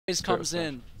comes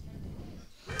in.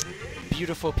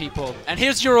 Beautiful people. And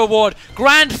here's your award.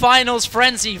 Grand Finals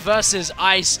Frenzy versus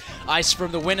Ice. Ice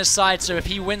from the winner's side, so if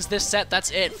he wins this set,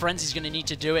 that's it. Frenzy's going to need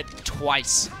to do it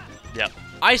twice. Yep.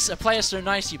 Ice, a player so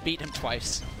nice, you beat him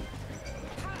twice.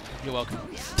 You're welcome.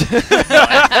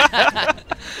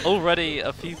 Already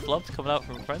a few flubs coming out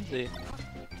from Frenzy.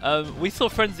 We saw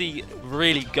Frenzy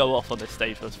really go off on this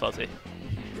stage with Fuzzy.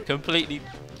 Completely...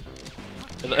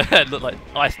 It looked like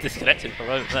Ice disconnected for a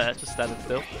moment there, just standing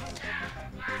still.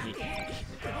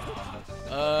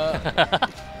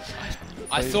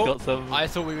 I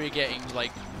thought we were getting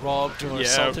like robbed or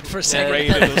assaulted for a second.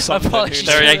 Raided or something.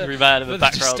 Very angry man in the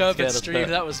background. Disturbance stream.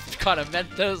 That was kind of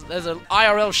meant. There's an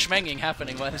IRL schmenging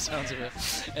happening by the sounds of it.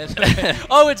 And,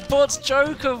 oh, it's Bort's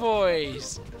Joker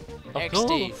voice.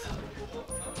 XD.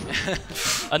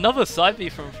 Another side B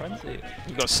from Frenzy.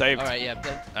 You got saved. All right, yeah,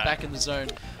 back in the zone.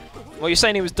 Well, you're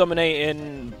saying he was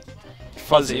dominating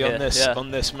Fuzzy on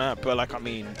on this map, but like I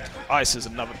mean, Ice is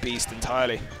another beast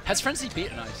entirely. Has Frenzy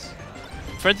beaten Ice?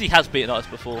 Frenzy has beaten Ice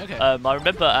before. Okay. I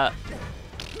remember at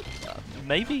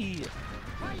maybe.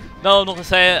 No, I'm not gonna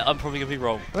say it. I'm probably gonna be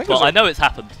wrong. But I know it's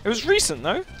happened. It was recent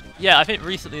though. Yeah, I think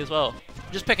recently as well.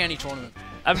 Just pick any tournament.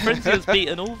 And Frenzy has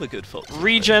beaten all the good folks.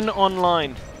 Regen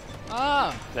Online.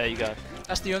 Ah. There you go.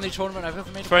 That's the only tournament I've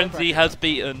ever made. Frenzy has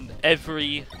beaten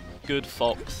every good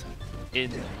fox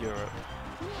in Europe.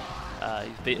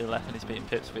 He's beaten Left and he's beaten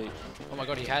Pipsqueak. Oh my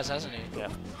god, he has, hasn't he? Yeah,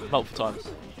 multiple times.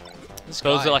 This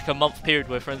There was like a month period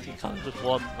where Frenzy kind of just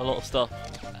won a lot of stuff,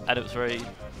 and it was very...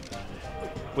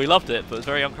 We loved it, but it was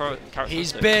very uncharacteristic.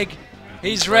 He's big,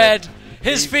 he's red,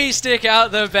 his feet stick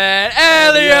out the bed.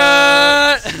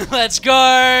 Elliot! Let's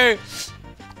go!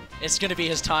 It's gonna be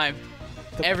his time.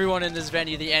 Everyone in this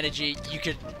venue, the energy, you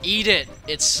could eat it.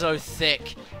 It's so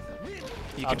thick.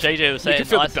 JJ was saying, you can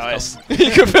feel the bias.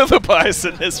 You can feel the bias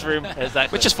in this room.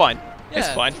 Exactly. Which is fine. Yeah. It's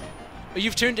fine. But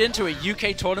you've tuned into a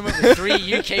UK tournament with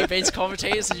 3 UK-based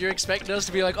commentators, and you're expecting us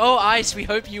to be like, "Oh, Ice, we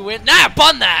hope you win." Nah,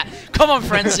 bun that! Come on,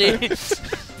 Frenzy.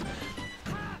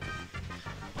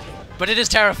 But it is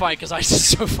terrifying because Ice is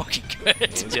so fucking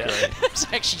good. Yeah. It's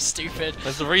actually stupid.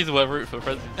 There's the reason we're rooting for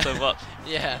Frenzy so much.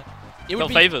 Yeah. It Not would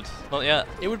be favoured, not yet.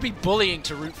 It would be bullying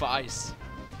to root for Ice.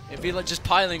 It'd be like just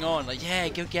piling on, like, yeah,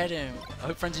 go get him. I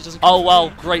hope Frenzy doesn't. Oh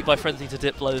wow, great by Frenzy to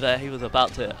dip low there. He was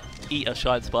about to eat a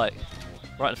Shine Spike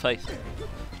right in the face.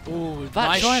 Ooh,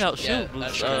 that Shine Out shield yeah,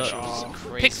 was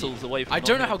crazy. pixels away from. I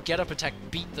don't know how Get Up Attack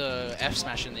beat the F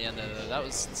Smash in the end. Though. That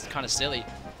was kind of silly.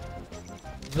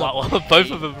 Wow, both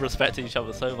of them respect each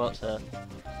other so much there.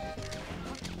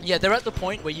 Yeah, they're at the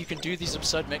point where you can do these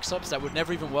absurd mix-ups that would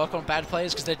never even work on bad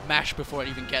players because they'd mash before it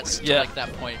even gets to like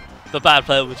that point. The bad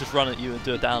player would just run at you and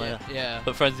do it down air. Yeah.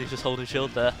 But Frenzy's just holding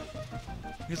shield there.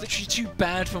 You're literally too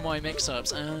bad for my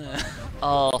mix-ups.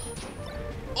 Oh.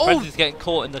 Frenzy's getting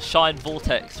caught in the Shine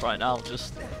Vortex right now.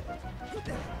 Just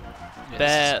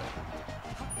bare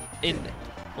in.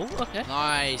 Oh, okay.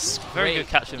 Nice. Very good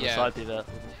catch in the side B there.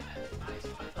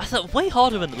 That's way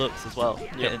harder than it looks as well.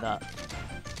 Getting that.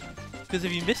 Because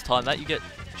if you miss time that, you get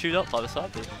chewed up by the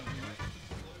side B.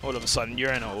 All of a sudden,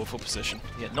 you're in an awful position.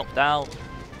 You get knocked down.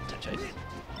 Chase.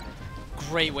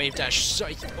 Great wave dash. So,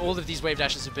 all of these wave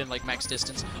dashes have been like max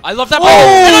distance. I love that. Oh,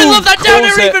 and I love that down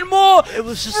air even more. It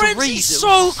was just Frenzy a read.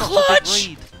 So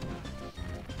clutch.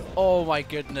 Oh my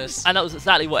goodness. And that was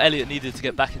exactly what Elliot needed to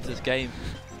get back into this game.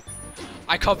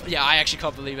 I can't. Yeah, I actually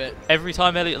can't believe it. Every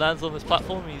time Elliot lands on this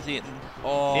platform, he's eating a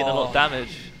lot of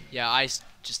damage. Yeah, I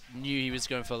just knew he was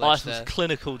going for ledge Ice was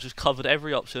clinical, just covered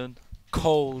every option.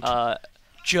 Cold.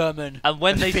 German. And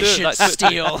when they do it, like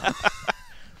steel.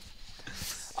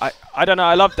 I don't know.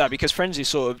 I love that because Frenzy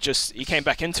sort of just he came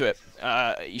back into it.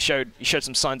 He showed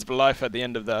some signs of life at the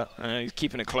end of that. He's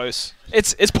keeping it close.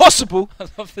 It's possible. I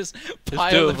love this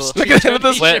pile of Look at him.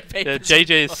 JJ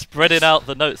is spreading out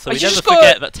the notes, so we never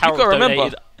forget that Tarot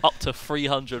donated up to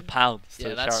 £300 to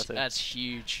the charity. That's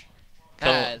huge.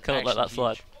 Cannot let that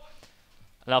slide.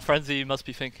 Now, Frenzy must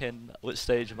be thinking, which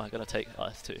stage am I going to take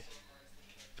Ice to?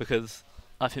 Because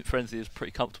I think Frenzy is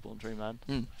pretty comfortable in Dreamland,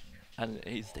 and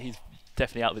he's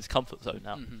definitely out of his comfort zone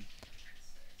now.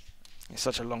 It's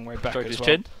such a long way back Stroke as his well.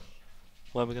 chin.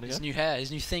 Where are we going to go? His new hair,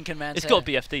 his new thinking man's It's hair. got to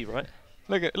be FD, right?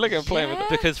 Look at him playing with it.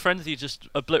 Because Frenzy just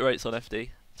obliterates on FD.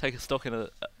 Take a stock in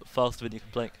it faster than you can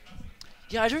blink.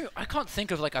 Yeah, I can't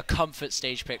think of like a comfort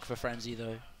stage pick for Frenzy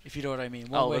though, if you know what I mean.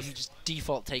 One where he just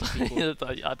default takes people.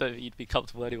 I don't think you'd be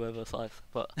comfortable anywhere versus Ice,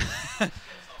 but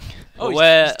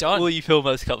where he's done. Will you feel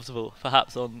most comfortable?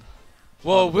 Perhaps on.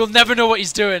 Whoa, we'll never know what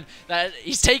he's doing.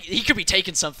 He could be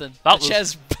taking something. That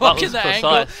Chair's blocking the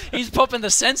angle. He's popping the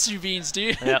sensu beans,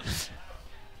 dude. Yeah.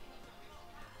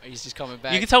 He's just coming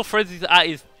back. You can tell Frenzy's at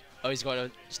his Oh, he's got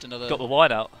just another. Got the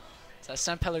wine out. Is that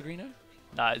San Pellegrino?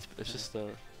 Nah, it's just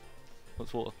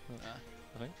what's water?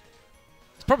 I think.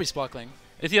 It's probably sparkling.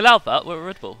 Is he allowed that? We're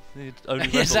Red Bull. Only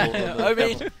Red Bull. I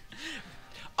mean,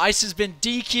 Ice has been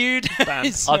DQ'd.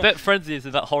 I bet Frenzy is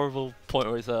in that horrible point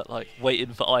where he's like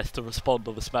waiting for Ice to respond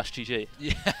on the Smash GG.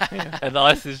 Yeah. And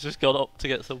Ice has just gone up to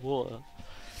get some water.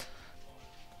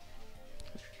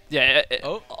 Yeah,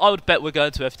 I would bet we're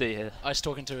going to FD here. Ice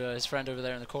talking to his friend over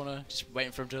there in the corner, just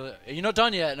waiting for him to. Are you not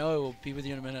done yet? No, we'll be with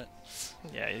you in a minute.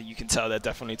 Yeah, you can tell they're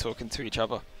definitely talking to each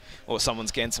other, or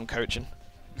someone's getting some coaching.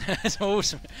 That's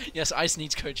awesome. Yes, Ice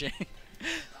needs coaching.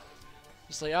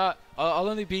 Just like, I'll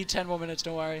only be 10 more minutes,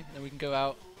 don't worry. Then we can go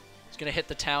out. He's going to hit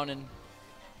the town and...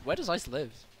 Where does Ice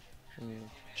live?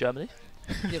 Germany?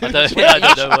 Yeah,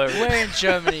 I don't know where. We're in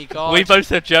Germany, God. We both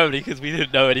said Germany because we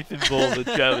didn't know anything more than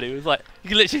Germany. It was like, you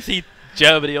can literally see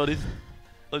Germany on his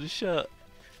shirt.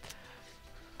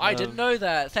 I didn't know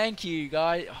that. Thank you,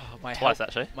 guy. Oh,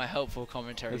 Actually. My helpful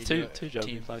commentary. There's two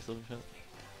German flags on the shirt.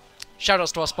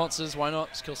 Shoutouts to our sponsors. Why not?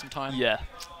 Let's kill some time. Yeah.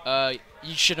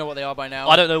 You should know what they are by now.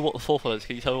 I don't know what the fourth one is.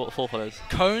 Can you tell me what the fourth one is?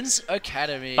 Cones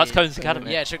Academy. That's Cones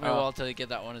Academy. Yeah, it took me a while to get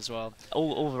that one as well.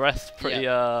 All the rest pretty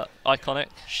iconic.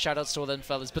 Shoutouts to all them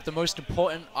fellas. But the most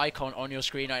important icon on your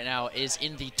screen right now is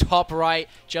in the top right,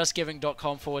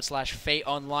 justgiving.com/Fate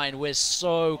Online. We're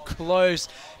so close.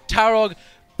 Tarog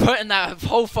putting that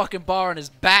whole fucking bar on his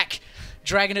back,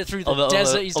 dragging it through the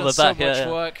desert. He's done so much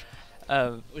work.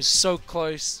 It was so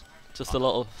close. Just a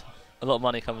lot of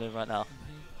money coming in right now,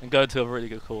 and going to a really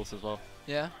good cause as well.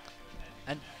 Yeah,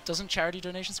 and doesn't charity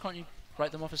donations, can't you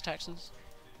write them off as taxes?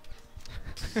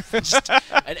 Just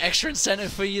an extra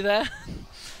incentive for you there.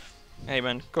 Hey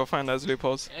man, go find those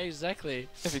loopholes. Exactly.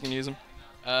 If you can use them.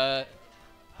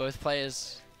 Both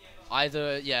players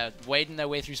either wading their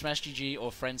way through Smash GG,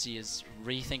 or Frenzy is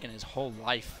rethinking his whole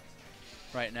life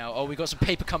right now. Oh, we got some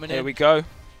paper coming in. Here we go.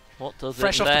 What does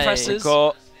Fresh it off the lay? presses. We've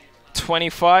got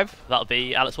 25. That'll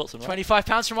be Alex Watson, right?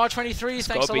 £25 from R23.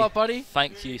 Thanks a lot, buddy.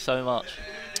 Thank you so much.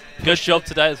 Good job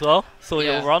today as well. Saw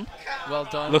your run. Well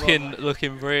done.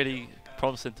 Looking really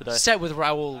promising today. Set with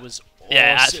Raoul was awesome.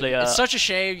 Yeah, actually, it's such a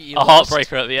shame. A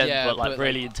heartbreaker at the end, but like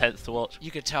really intense to watch.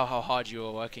 You could tell how hard you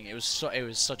were working. It was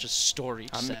such a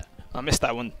storied set. I missed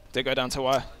that one. Did go down to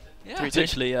wire. Yeah,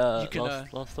 literally you can,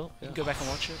 last stop. You can go back and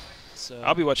watch it. So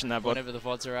I'll be watching that, whenever the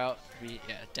VODs are out.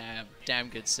 Damn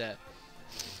good set.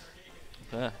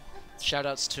 Yeah.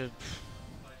 Shoutouts to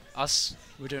us.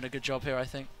 We're doing a good job here, I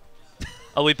think.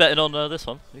 Are we betting on this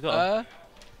one? You got a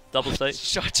double stake?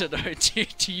 I don't know. Do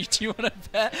you want to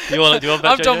bet? Do you want to bet?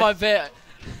 I've done my bet.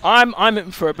 I'm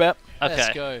in for a bet. Okay.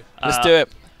 Let's go. Let's do it.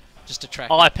 Just to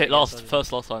track. I picked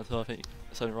first last time, so I think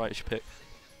it's only right you should pick.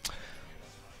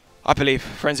 I believe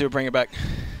Frenzy will bring it back.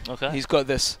 Okay. He's got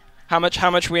this. How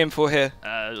much we in for here?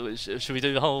 Should we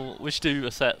do the whole? We should do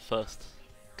a set first,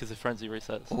 because if Frenzy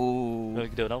resets, ooh, we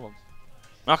can do another one.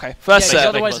 Okay, first set.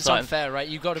 Otherwise it's unfair, right?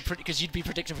 You've got to because you'd be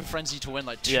predicting for Frenzy to win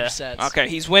like 2 sets. Okay,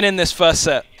 he's winning this first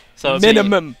set. So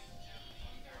minimum.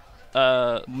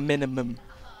 Minimum.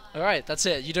 All right, that's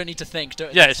it. You don't need to think.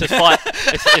 Yeah, it's just 5.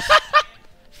 it's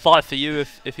 5 for you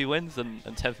if he wins, and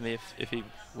 10 for me if he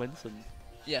wins. And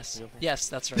yes,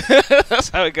 that's right. That's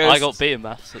how it goes. I got B in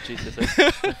maths at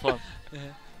GCSE.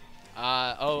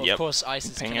 Of course,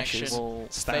 Ice's connection,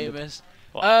 famous.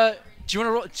 Do you want to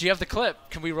roll? Do you have the clip?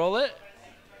 Can we roll it?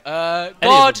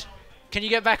 God, can you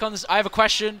get back on this? I have a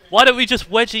question. Why don't we just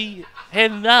wedgie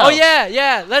him now? Oh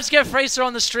yeah. Let's get Fraser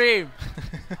on the stream.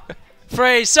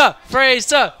 Fraser.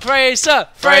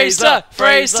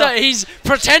 He's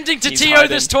pretending to TO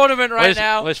this tournament right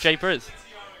now. Where's Jay Briz?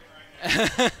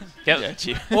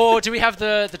 Or do we have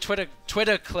the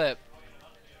Twitter clip?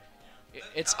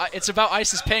 It's about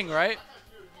Ice's ping, right?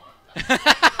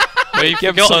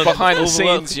 Give some behind the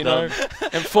scenes, you know.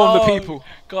 Inform the people.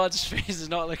 God's face is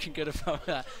not looking good about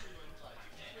that.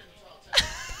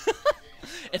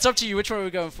 It's up to you. Which one are we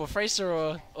going for, Fraser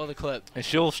or the clip?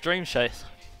 It's your stream, Chase.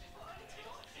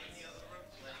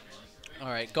 All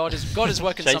right, God is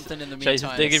working something in the meantime. Chase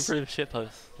is digging through the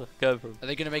shitpost. Go for him. Are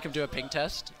they going to make him do a ping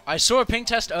test? I saw a ping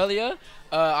test earlier.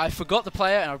 I forgot the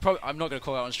player, and I'm not going to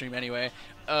call out on stream anyway.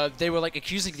 They were like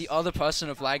accusing the other person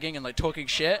of lagging and like talking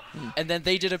shit, and then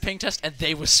they did a ping test, and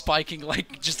they were spiking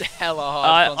like just hella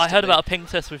hard. I heard about a ping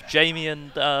test with Jamie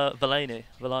and Villani.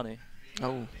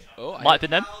 Oh, might have been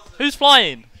them. Who's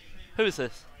flying? Who is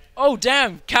this? Oh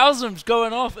damn, Calzum's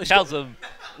going off. Calzum.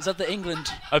 Is that the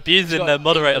England? Abusing their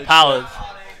moderator powers.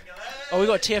 Oh, we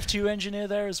got a TF2 engineer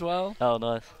there as well. Oh,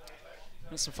 nice.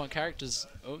 Got some fun characters.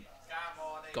 Oh,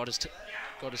 God is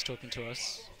talking to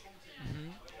us.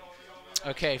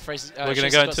 Okay, Fraser. We're going to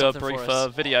go into a brief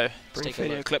video. Brief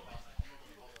video clip.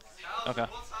 Okay.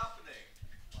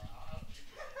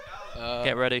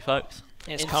 Get ready, folks.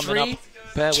 It's in coming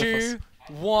 3, up. 2,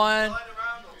 1,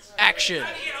 action.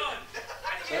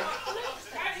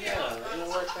 Yeah,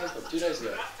 2 days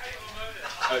ago.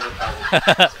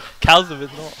 Calzum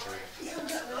is not.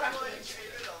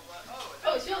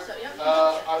 Oh, it's yours,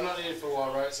 yeah? I'm not needed for a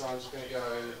while, right? So I'm just going to go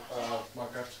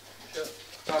Minecraft.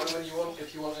 Tell me when you want,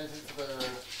 if you want anything for the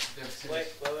Wait.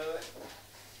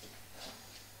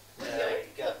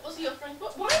 What's your friend?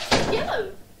 Why is it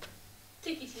yellow?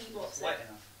 Tiki what's it? White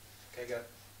enough. Okay, go.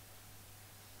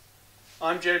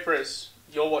 I'm Jay Briz.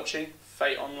 You're watching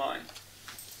Fate Online.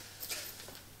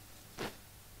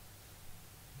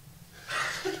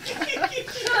 No, I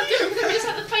didn't. You just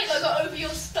had the fate logo over your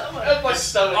stomach. My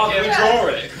stomach. Oh, can we draw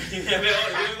it?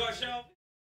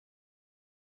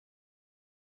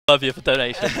 Love you for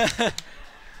donation.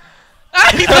 Ah,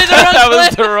 he played the wrong That was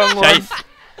clip. the wrong one. Chase.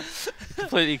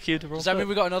 Completely cued the wrong Does that mean clip.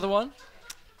 we got another one?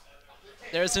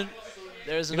 There isn't.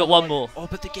 There isn't. We got one more. Oh,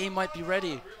 but the game might be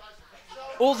ready.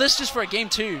 All this just for a game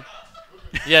 2.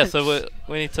 Yeah, so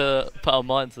we need to put our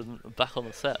minds back on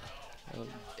the set.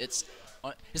 It's.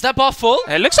 Is that bar full?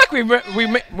 It looks like we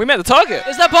met the target.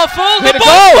 Is that bar full? Way The to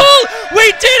bar's go! full!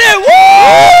 We did it!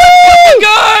 Woo!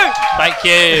 Go! Thank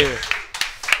you.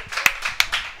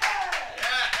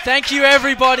 Thank you,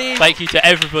 everybody. Thank you to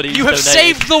everybody who's You have donated.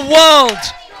 saved the world.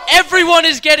 Everyone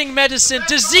is getting medicine.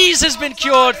 Disease has been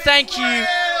cured. Thank you.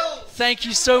 Thank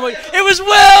you so much. It was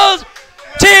World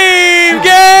Team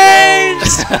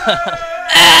Games.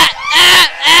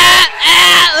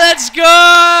 Let's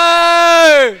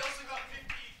go.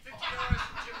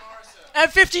 And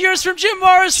 50 euros from Jim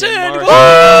Morrison. Jim Morrison.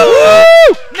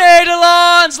 Woo!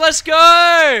 Netherlands. Let's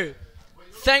go.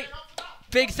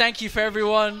 Big thank you for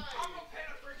everyone.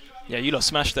 Yeah, you lot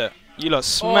smashed it. You lot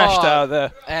smashed out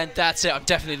there. And that's it. I'm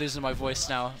definitely losing my voice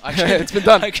now. It's been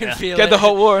done. I can feel Get it. the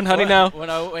hot water and honey now. When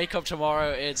I wake up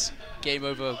tomorrow, it's game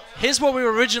over. Here's what we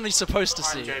were originally supposed to I'm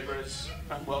see. Jay Briz,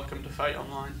 and welcome to Fate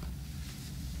Online.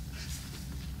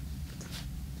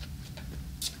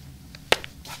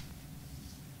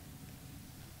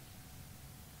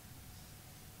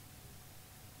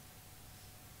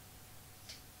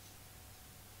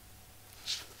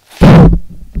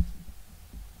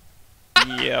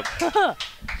 Yep.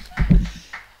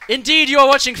 Indeed, you are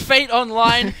watching Fate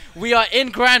Online. We are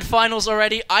in grand finals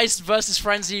already. Ice versus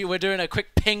Frenzy. We're doing a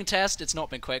quick ping test. It's not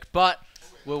been quick, but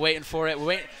we're waiting for it.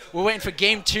 We're waiting for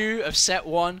game 2 of set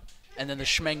 1, and then the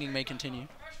schmenging may continue.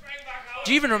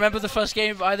 Do you even remember the first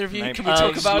game, either of you? Maybe. Can we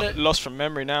talk about it? Lost from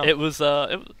memory now. It was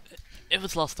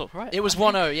last stop, right? It was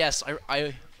 1-0. Yes,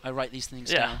 I write these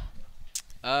things Yeah.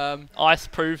 down. Ice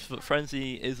proved that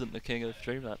Frenzy isn't the king of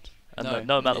Dreamland, and No. that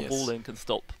no amount of Yes. walling can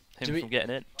stop him Do we- from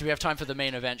getting in. Do we have time for the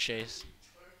main event, Chase?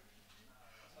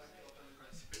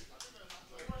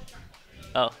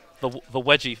 Oh, the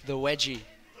wedgie. The wedgie.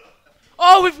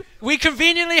 Oh, we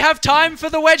conveniently have time for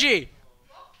the wedgie.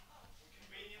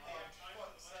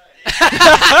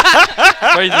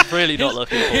 Frenzy's really not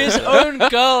looking for His it. own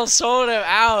girl sold him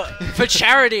out for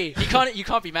charity. You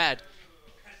can't be mad.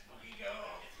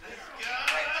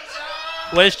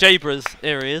 Where's Jabra's?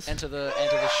 Here he is. Enter the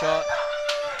shot.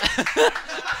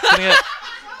 Getting it.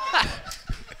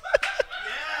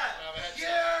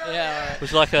 Yeah. Alright.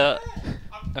 Was like a.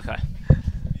 Okay.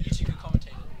 You two can commentate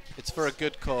it. It's for a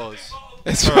good cause.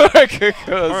 It's for a good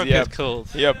cause. Or a Yep. good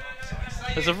cause. Yep.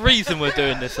 There's a reason we're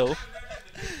doing this all.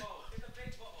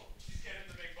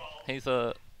 He's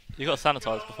you got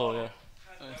sanitized before, yeah.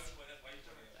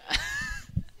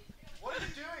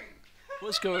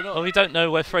 What's going on? Oh, we don't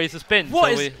know where Fraser's been.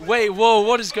 What so is? Wait, whoa!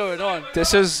 What is going on?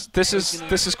 This is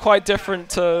quite different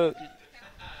to.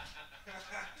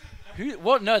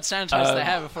 What nerd sanitizer they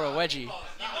have for a wedgie? You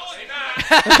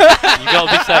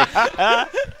gotta be safe.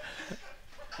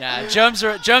 Yeah,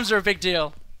 germs are a big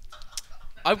deal.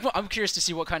 I'm curious to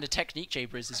see what kind of technique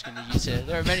Jabriz is going to use here.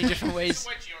 There are many different ways.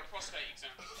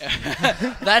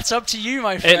 That's up to you,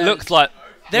 my friend. It looks like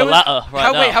There the was- latter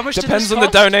right now. Wait, how much Depends did on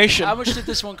this the cost? donation. How much did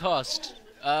this one cost?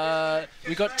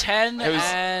 We got 10 It was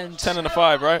and 10 and a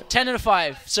 5, right? 10 and a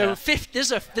 5. So Yeah. this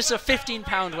is a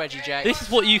 15-pound wedgie, Jack. This is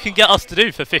what you can get us to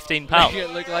do for £15. Make it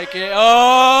look like it. Oh!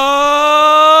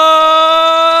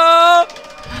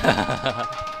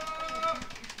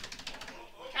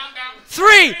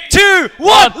 3, 2,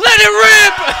 1, let it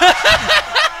rip!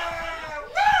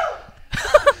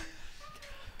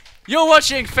 You're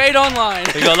watching Fate Online.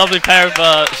 We got a lovely pair of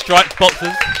striped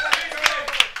boxes.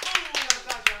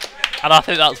 And I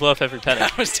think that's worth every penny.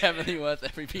 That was definitely worth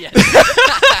every PS.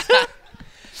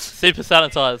 Super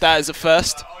sanitized. That is a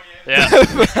first. Yeah.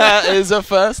 That is a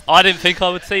first. I didn't think I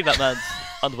would see that man's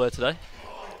underwear today.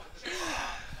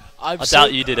 I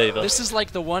doubt you did either. This is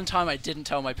like the one time I didn't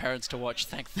tell my parents to watch.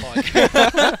 Thank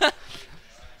fuck.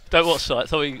 Don't watch that.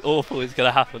 Something awful is going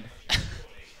to happen.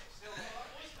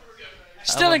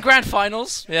 Still in grand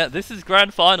finals. Yeah, this is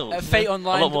grand finals. Fate A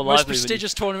Online, lot the more most lively than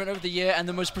prestigious tournament of the year and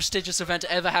the most prestigious event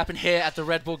to ever happen here at the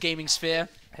Red Bull Gaming Sphere.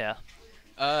 Yeah.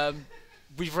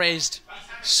 We've raised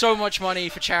so much money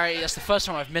for charity. That's the first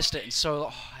time I've missed it, and so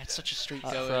I had such a streak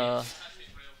going. I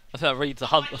think that reads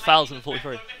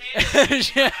 1,043.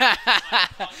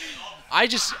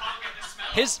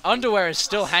 His underwear is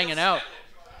still hanging out.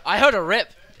 I heard a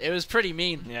rip. It was pretty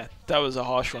mean. Yeah, that was a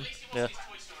harsh one. Yeah.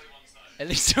 At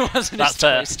least it wasn't That's his Toy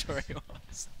fair. Story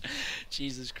ones.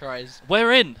 Jesus Christ.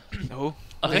 We're in. Oh,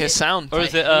 Okay. I hear sound. Or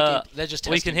is it? They're just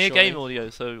We testing can hear shortly. game audio,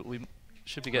 so we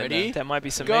should be getting Ready? there. There might be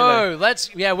some melee.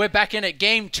 Go! We're back in at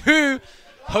game 2.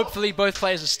 Hopefully both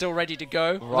players are still ready to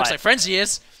go. Right. Looks like Frenzy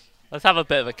is. Let's have a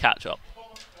bit of a catch up.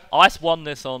 Ice won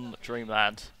this on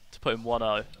Dreamland to put him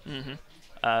 1-0.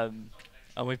 And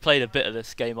we played a bit of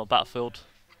this game on Battlefield.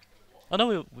 Oh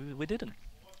no, we didn't.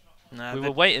 Nah, We were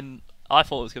waiting. I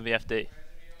thought it was going to be FD.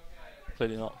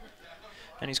 Clearly not.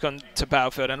 and he's gone to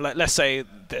Battlefield, and let's say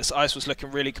this, Ice was looking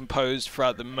really composed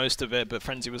throughout the most of it, but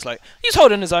Frenzy was like, he was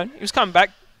holding his own. He was coming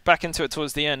back into it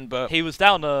towards the end, but He was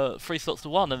down 3 slots to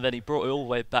 1, and then he brought it all the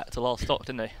way back to last stock,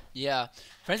 didn't he? Yeah.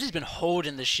 Frenzy's been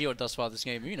holding the shield thus far this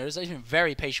game. You know, he's been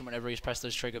very patient whenever he's pressed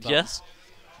those trigger buttons.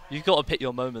 You've got to pick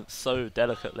your moments so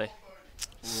delicately.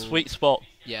 Sweet spot.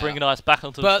 Yeah. Bringing Ice back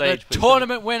onto But the stage. the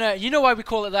tournament winner, you know why we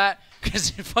call it that? Because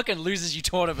it fucking loses you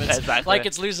tournaments. Exactly. Like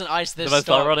it's losing Ice The this most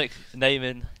stock. ironic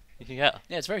naming you can get.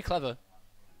 Yeah, it's very clever.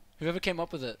 Whoever came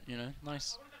up with it, you know,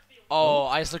 nice. Oh,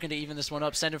 Ice looking to even this one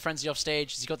up. Sending Frenzy off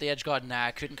stage. Has he got the edge guard?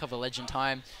 Nah, couldn't cover ledge in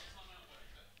time.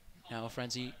 Now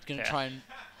Frenzy gonna try and...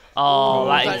 Oh,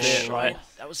 that that is it, shot. right?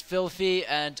 That was filthy,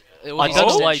 and... I don't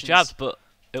know why he jabbed, but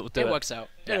it will do It it. works out.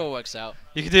 Yeah. It all works out.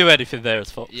 You can do anything there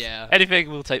as Fox. Yeah. Anything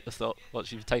will take the stock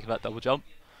once you've taken that double jump.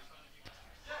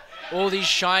 All these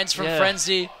shines from Yeah.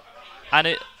 Frenzy. And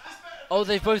it... Oh,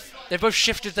 they've both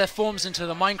shifted their forms into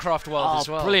the Minecraft world as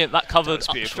well. Brilliant. That covered That's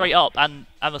beautiful. straight up and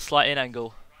a slight in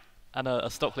angle. And a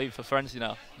stock lead for Frenzy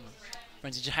now.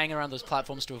 Frenzy just hanging around those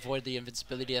platforms to avoid the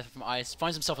invincibility from Ice.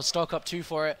 Finds himself a stock up 2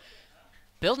 for it.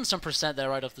 Building some percent there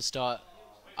right off the start.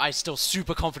 Ice still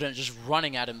super confident, just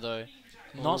running at him though.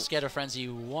 Not scared of Frenzy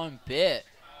one bit.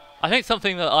 I think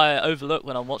something that I overlook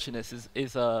when I'm watching this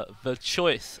is the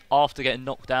choice after getting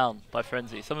knocked down by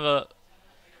Frenzy. Some of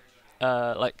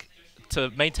the like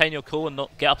to maintain your cool and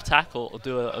not get up attack or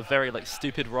do a very like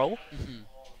stupid roll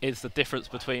is the difference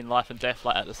between life and death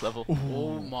like at this level.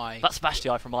 Oh my. That smash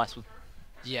the eye from Ice was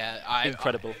Yeah,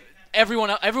 incredible.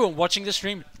 Everyone watching the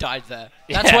stream died there.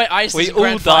 That's Yeah, why Ice we is in all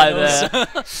grand die finals. there,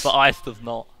 but Ice does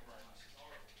not.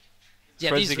 Yeah,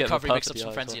 Frenzy these getting the recovery perfect mix-ups from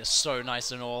eye as Frenzy well. are so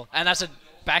nice and all. And that's a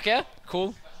back air?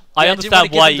 Cool. I Yeah, didn't wanna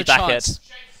understand give why him you the back it. chance.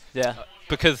 Yeah,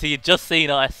 because he had just seen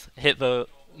Ice hit the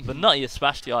nuttiest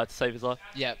smash the eye to save his life.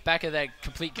 Yeah, back of that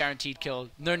complete guaranteed kill.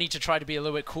 No need to try to be a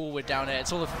little bit cool with down air.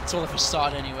 It's all a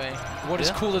facade anyway. What is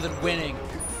Yeah. cooler than winning?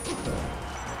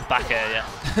 Back air,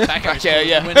 yeah. Back air is air, cooler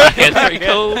yeah. than winning. Back air's pretty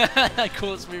cool.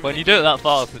 Coolest move. When you do it that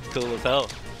fast, it's cool as hell.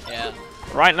 Yeah.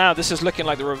 right now this is looking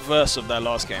like the reverse of their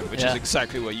last game, which is Yeah.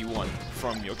 exactly what you want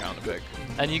from your counter pick.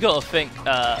 And you got to think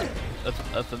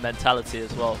of the mentality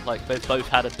as well. Like they've both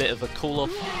had a bit of a cool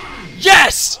off,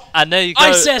 Yes! and there you go.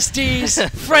 Ice SDs!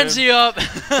 Frenzy up!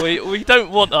 we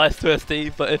don't want Ice to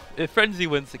SD, but if Frenzy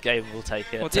wins the game, we'll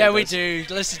take it. We'll take Yeah, we this. do.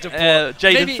 Listen to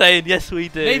Jaden maybe, saying yes, we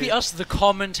do. maybe us the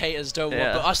commentators don't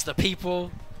Yeah. want, but us the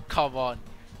people, come on.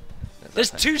 There's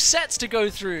 2 sets to go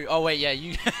through. Oh wait, yeah,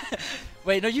 you.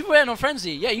 Wait, no, you went on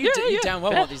Frenzy. Yeah, you Yeah, you yeah, damn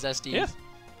well yeah. want these SDs. Yeah.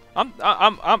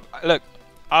 Look,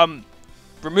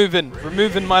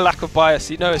 removing my lack of bias.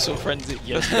 You know it's all Frenzy.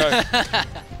 Let's go.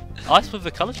 Ice with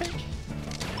the colour change.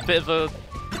 Bit of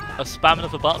a spamming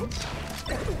of the buttons.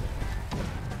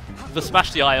 The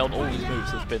smash the eye on all his moves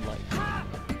has been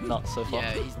like nuts so far.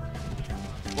 Yeah, he's.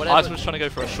 Ice Whatever. was trying to go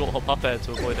for a short hop up air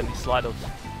to avoid any slide off.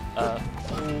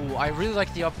 Ooh, I really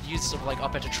like the use of like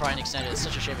up air to try and extend it. It's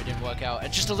such a shame it didn't work out.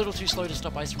 And just a little too slow to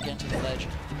stop Ice from getting to the ledge.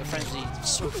 But Frenzy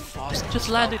so fast. Just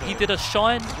landed, he did a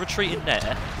shine retreat in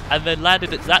there, and then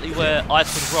landed exactly where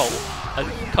Ice would roll,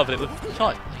 and covered it with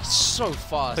shine. He's so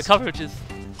fast. The coverage is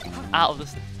out of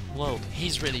this world.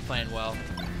 He's really playing well.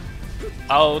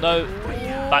 Oh no,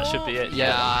 that should be it.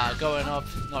 Yeah, going up,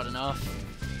 not enough.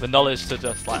 The knowledge to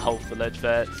just like hold the ledge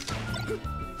there.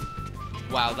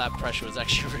 Wow, that pressure was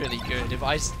actually really good. If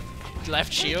Ice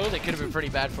left shield, it could have been pretty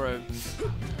bad for him.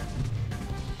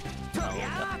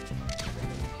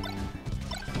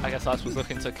 I guess Ice was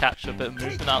looking to catch a bit of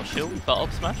movement out of shield with that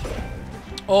up smash.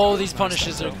 Oh, these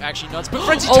punishes are actually nuts. But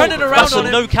Frenzy turned it around that's on a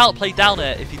him. no count play down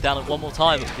air. If he down it one more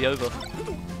time, it would be over.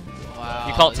 Wow.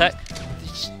 You can't tech.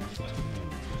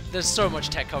 There's so much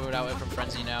tech covered out here from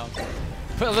Frenzy now.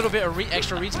 Put a little bit of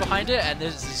extra reads behind it, and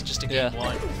this is just a game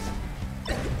one.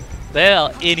 They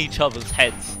are in each other's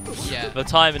heads. Yeah. The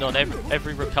timing on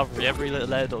every recovery, every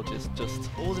little air dodge is just...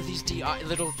 All of these DI,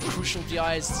 little crucial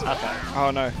DIs. Okay.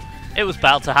 Oh no. It was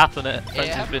bound to happen.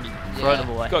 Frenzy's been thrown them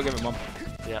away. Gotta give him one.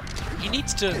 Yeah. He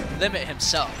needs to limit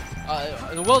himself.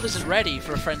 The world isn't ready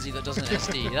for a Frenzy that doesn't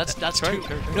SD. That's true.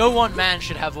 No one man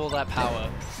should have all that power.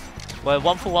 Well,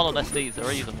 1 for 1 on SDs,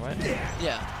 they're even, right?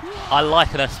 Yeah. I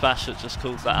like an S smash that just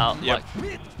calls that out. Yep.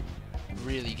 Like,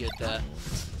 really good there.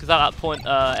 because at that point,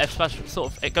 F smash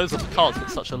sort of, it goes off the cards, but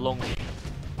it's such a long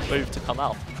move to come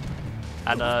out.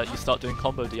 And you start doing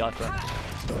combo DI for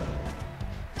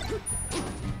it.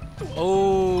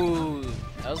 Oh,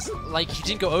 that was like he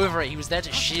didn't go over it. He was there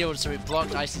to shield, so it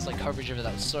blocked Ice's like coverage of it.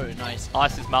 That was so nice.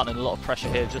 Ice is mounting a lot of pressure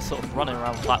here, just sort of running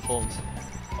around platforms.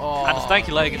 Oh, And a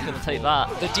stanky leg is going to take that.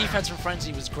 The defense from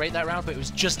Frenzy was great that round, but it was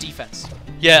just defense.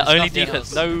 Yeah, There's only nothing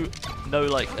defense. else. No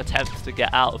like attempts to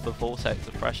get out of the vortex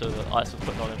of pressure that Ice was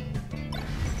putting on him.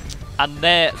 And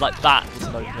there, like that was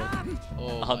an opening.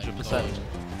 Oh, 100%.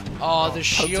 Oh, the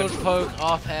shield poke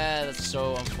off air. That's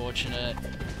so unfortunate.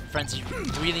 Frenzy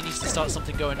really needs to start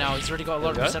something going now. He's already got a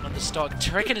lot of percent on the stock.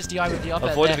 Tricking his DI with the up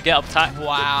air. Avoiding the get up attack.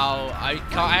 Wow, I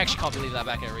actually can't believe that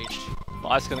back air reached. But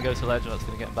Ice is going to go to ledge and that's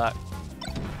going to get him back.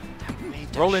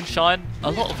 Roll in shine.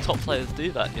 A lot of top players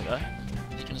do that, you know.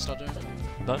 You gonna start doing it?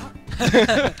 No.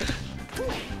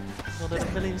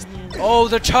 Oh,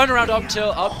 the turnaround up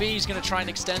tilt, up B. He's gonna try and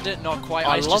extend it. Not quite.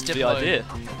 I Ice love just dip the low. idea.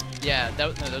 Yeah,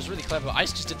 that was really clever.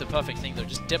 Ice just did the perfect thing though.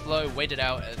 Just dip low, wait it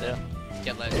out, and then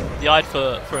get ledge. The eyed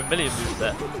for a million moves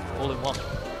there, all in one.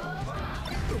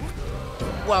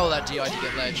 Well, that DI to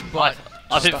get ledge, but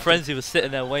I think Frenzy was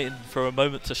sitting there waiting for a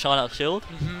moment to shine out shield,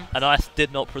 and Ice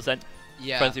did not present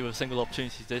Frenzy with a single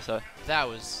opportunity to do so. That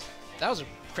was a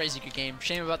crazy good game.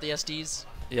 Shame about the SDs.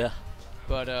 Yeah.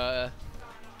 But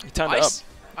He turned it up.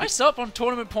 Ice up on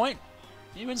tournament point.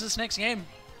 He wins this next game.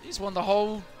 He's won the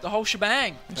whole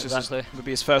shebang. Exactly. Would be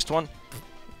his first one.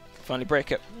 Finally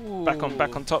break it. Ooh. Back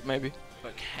on top maybe.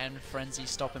 But can Frenzy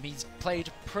stop him? He's played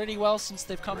pretty well since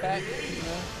they've come back. You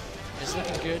know, it's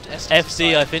looking good.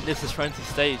 FD, I think this is Frenzy's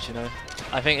stage. You know,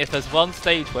 I think if there's one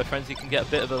stage where Frenzy can get a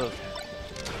bit of a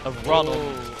run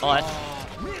on Ice.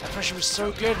 That pressure was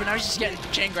so good, but now he's just getting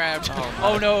chain grabbed.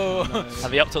 Oh no!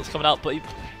 And the up tilt's coming out, but he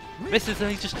misses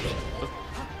and he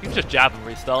can just jab and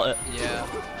restart it. Yeah.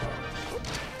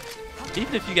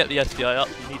 Even if you get the SDI up,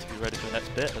 you need to be ready for the next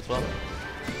bit as well.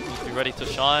 You need to be ready to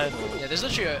shine. Or Yeah, there's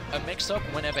literally a mix-up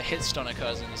whenever hit stun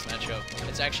occurs in this matchup.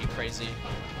 It's actually crazy.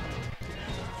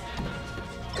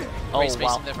 Great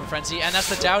spacing there from Frenzy, and that's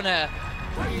the down air.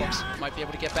 Fox might be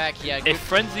able to get back. Yeah. Good. If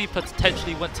Frenzy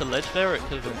potentially went to ledge there, it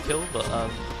could have been killed, but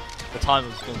the time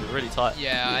was going to be really tight.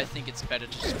 Yeah, I think it's better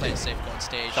to just play it safe, go on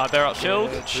stage. Shine bear up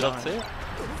shield. Good We love to see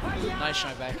it. Nice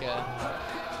shine back air.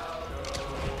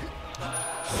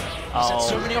 Oh.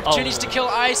 So many opportunities to kill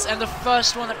Ice, and the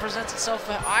first one that presents itself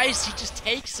for Ice, he just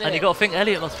takes it. And you got to think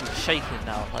Elliot must be shaking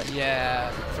now. Like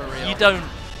yeah, for real. you don't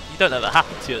let that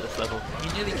happen to you at this level.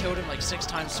 He nearly killed him like 6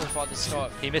 times so far this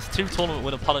start. He missed 2 tournament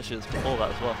winner punishes before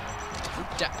that as well.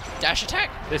 Dash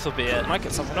attack? This will be it. Might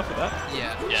get something off of that.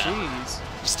 Yeah. Jeez.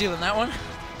 You stealing that one?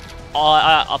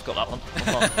 I've got that one.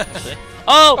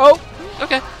 Oh!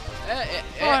 Okay.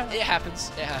 It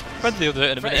happens. It happens. Frenzy will do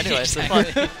it in a minute anyway, so it's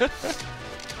fine.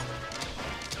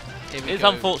 It's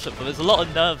unfortunate, but there's a lot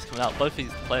of nerves coming out. Both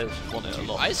these players just want it a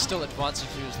lot. Ice still advancing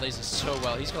through his lasers so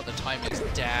well. He's got the timings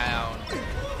down.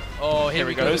 Oh, here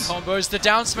we go. The combos. The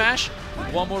down smash.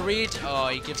 One more read. Oh,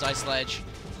 he gives Ice ledge.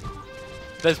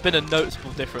 There's been a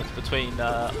noticeable difference between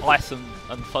Ice and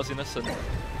Fuzziness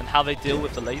and how they deal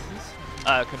with the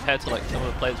lasers compared to like some of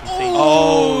the players we've seen.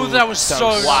 Oh, that was so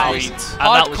nice. sweet. And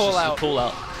Hard that was call just out. a call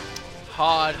out.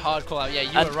 Hard call out. Yeah,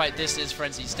 you were right. This is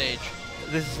Frenzy's stage.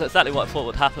 This is exactly what I thought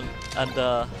would happen, and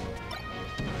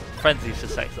Frenzy's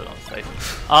just excellent on stage.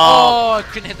 Oh, I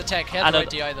couldn't hit the tech. He had the right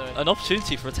DI though. An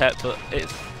opportunity for a tech, but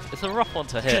it's a rough one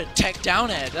to hit. Tech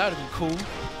down air. That would have been cool.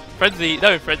 Frenzy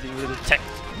would have tech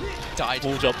Died.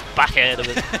 wall jump back ahead of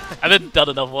it, and then done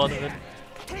another one, and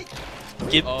then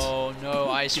gimped. Oh no,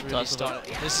 Ice really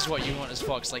started. This is what you want as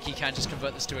Fox. Like he can't just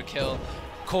convert this to a kill.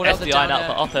 Called out the down air. Out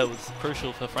for up air was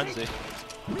crucial for Frenzy.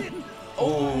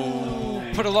 Oh,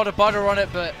 put a lot of butter on it,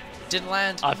 but didn't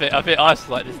land. I think Ice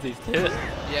like this needs to hit it.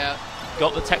 Yeah.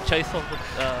 Got the tech chase on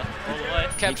all the way.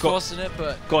 Kept forcing it,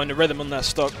 but got in the rhythm on that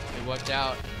stock. it worked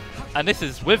out. And this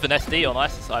is with an SD on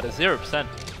Ice's side of 0%.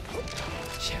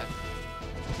 Yeah.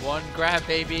 One grab,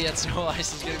 baby. That's all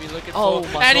Ice is going to be looking Oh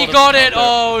for. my And he God, got it.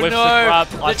 Oh with no. the grab,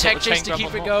 The Ice got tech the chase chain to grab keep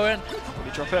on it top. going. Let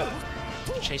me drop it.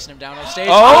 Chasing him down off stage.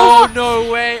 Oh! Oh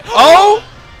no way. Oh!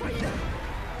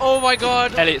 Oh my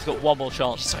God. Elliot's got one more He's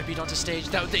chance. side beat onto stage.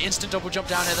 That the instant double jump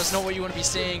down there. That's not what you want to be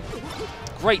seeing.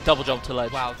 Great double jump to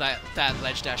ledge. Wow, that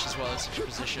ledge dash as well in such a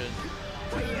position.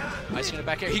 Ice gonna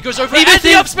back air. He goes over He it, and missed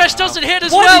the it. up smash doesn't hit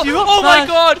as Why well. did you up Oh my smash?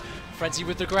 God! Frenzy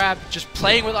with the grab, just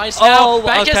playing with Ice now. Oh,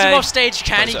 Back gets him okay. off stage.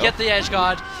 Can he So. get the edge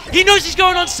guard? He knows he's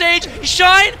going on stage.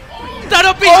 Shine. That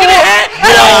up B's Oh! gonna hit.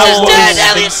 And Ice is dead.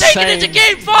 Wow. Elliot's taking it to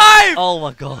Insane. game 5. Oh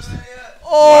my God.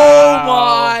 Oh Wow.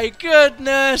 my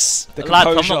goodness. The Lads,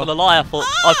 I'm not composure. gonna lie. I thought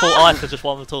Ice had just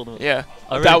won the tournament. Yeah,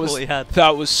 I really that thought was he had.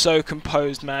 that was so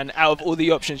composed, man. Out of all the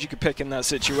options you could pick in that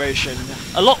situation,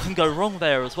 A lot can go wrong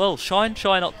there as well. Shine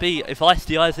up B. If Ice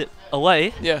DIs it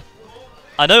away, yeah.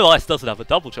 I know Ice doesn't have a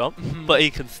double jump, but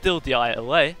he can still DI it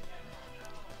away.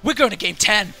 We're going to game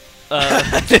 10.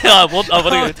 I want to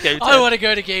go to game 10. I want to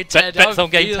go to game 10. bets I'm on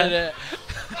game feeling 10. it.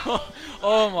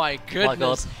 Oh my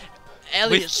goodness. God.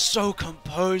 Elliot's so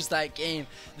composed that game.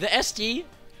 The SD,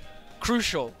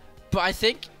 crucial, but I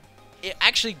think it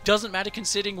actually doesn't matter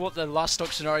considering what the last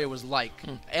stock scenario was like.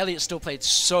 Elliot still played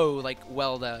so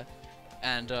well there,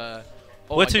 and oh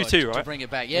We're my God, 2-2, to right? bring it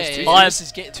back. Yes, Yeah, 2-2. yeah, this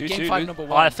is 2-2, game 5 dude. number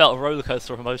 1. I felt a roller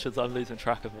coaster of emotions. I'm losing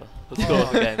track of the score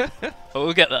of the game, but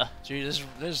we'll get there. Dude,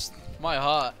 this my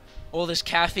heart. All this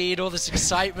caffeine, all this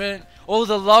excitement, all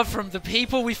the love from the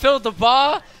people. We filled the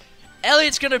bar.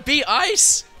 Elliot's gonna beat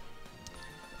Ice.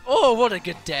 Oh, what a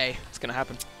good day. It's gonna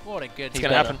happen. What a good It's day.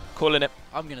 gonna happen. Calling it.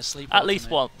 I'm gonna sleep At well least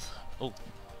tonight. once. Oh,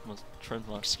 almost trimmed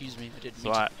one. Excuse me, I didn't It's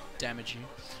mean alright. to damage you.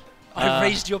 I Uh,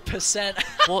 raised your percent.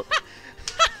 What?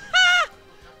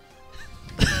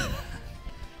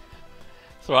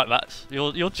 It's alright, Max.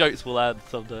 Your jokes will land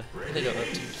someday. They don't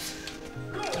have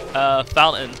to.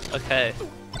 Fountain. Okay.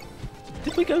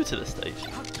 Did we go to this stage?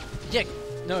 Yeah,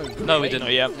 no. No, we wait. didn't.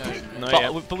 Not yet. No. Not But,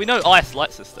 yet. but we know Ice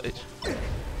likes this stage.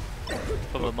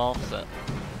 From the mask set.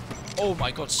 Oh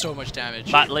my God, so much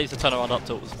damage. That laser turnaround up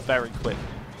tilt was very quick.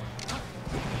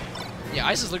 Yeah,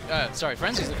 Ice is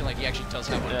Frenzy's looking like he actually does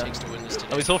have what it Yeah. takes to win this today.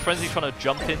 And we saw Frenzy trying to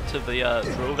jump into the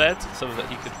drill bed so that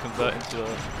he could convert into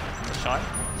a shine.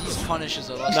 These punishes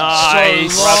are lasting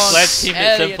Nice. so long. Grab ledge, keep it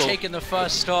Elliot simple. taking the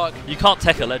first stock. You can't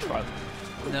tech a ledge grab.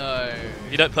 No.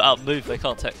 If you don't put out a move, they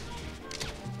can't tech.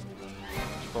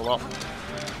 Roll up.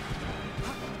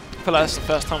 I feel like that's the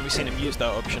first time we've seen him use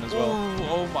that option as well. Ooh,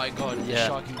 oh my God, Yeah.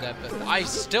 shocking that. But he's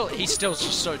still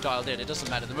just so dialed in. It doesn't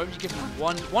matter. The moment you give him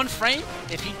one frame,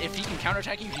 if he can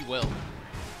counterattack you, he will,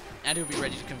 and he'll be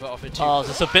ready to convert off it too. Oh,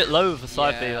 just a bit low with the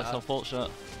side B. Yeah. That's unfortunate.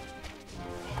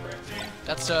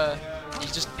 That's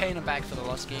he's just paying him back for the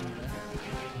last game. You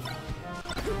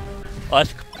know?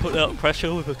 Ice put out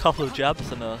pressure with a couple of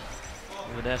jabs and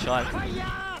with an air shine.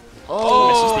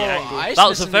 Misses the angle. Ice That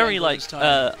was a missing the very angle like this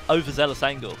time. overzealous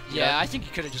angle. Yeah, I think he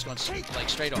could have just gone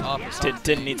straight or up or something.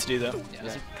 Didn't need to do that. Yeah, it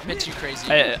was a bit too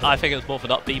crazy. I think it was more of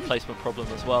an up B placement problem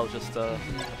as well. Just a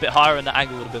bit higher and the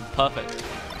angle would have been perfect.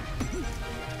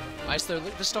 Ice though,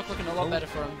 the stock looking a lot better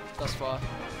for him thus far.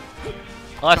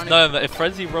 Ice Trying to- knowing that if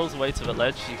Frenzy rolls away to the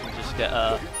ledge, you can just get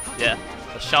a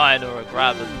shine or a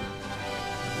grab and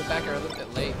The backer a little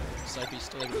bit late, so I'd be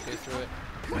still able to go through it.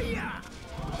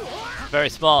 very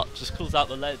smart. Just calls out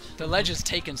the ledge. The ledge has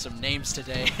taken some names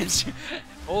today.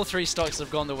 All 3 stocks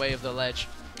have gone the way of the ledge.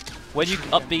 When you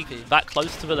up B MVP. that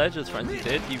close to the ledge as Frenzy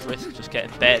did, you risk just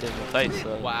getting bed in the face.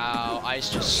 So. Wow, Ice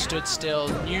just stood still.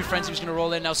 Knew Frenzy was going to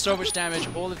roll in. Now so much damage.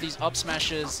 All of these up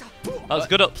smashes. That was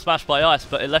good up smash by Ice,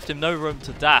 but it left him no room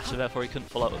to dash, and therefore he couldn't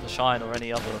follow up with a shine or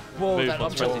any other Whoa, move that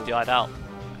once up Frenzy tilt. died out.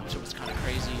 Which was kind of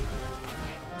crazy.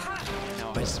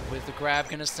 Now Ice with the grab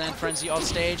going to send Frenzy off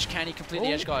stage. Can he complete the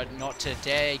edge guard? Not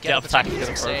today. Get up attack, he's is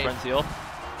gonna throw safe. Frenzy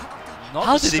off. Not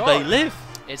How the did he stock. may live?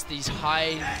 It's these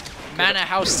high mana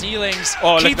house ceilings.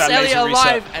 Oh, look at Keeps that Elliot laser reset.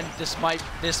 alive, and this might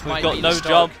We've got be no the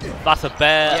stock. jump. That's a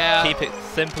bear. Yeah. Keep it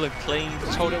simple and clean.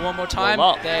 Let's hold it one more time.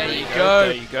 Warm up. There you There go.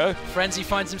 you go. Frenzy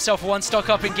finds himself 1 stock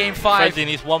up in game 5. Frenzy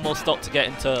needs one more stop to get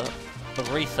into the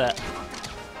reset.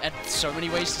 And so many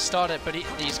ways to start it, but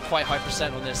he's quite high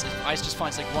percent on this. If Ice just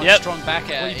finds like one Yep. strong back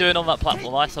air. What are you doing on that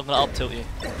platform, Ice? I'm gonna up tilt you,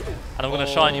 and I'm gonna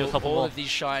shine you a couple all more. of these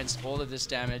shines, all of this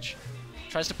damage.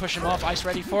 Tries to push him off. Ice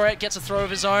ready for it. Gets a throw of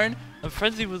his own. And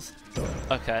Frenzy was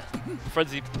okay.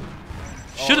 Frenzy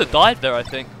should have died there, I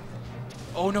think.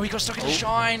 Oh no, he got stuck in the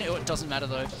shine. It doesn't matter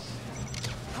though.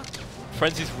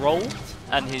 Frenzy's rolled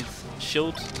and his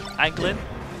shield angling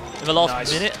in the last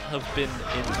Nice. minute have been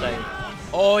insane.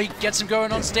 Oh, he gets him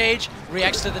going on stage.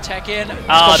 Reacts to the tech in.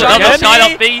 Ah, the double shine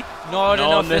off B. Not No,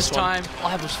 enough on this this one. time.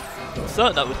 I was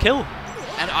certain that would kill.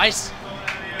 And Ice.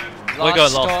 We're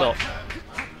going last stop.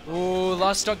 Ooh,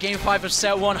 last stock, game 5 of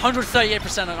set 1.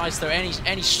 138% on Ice though.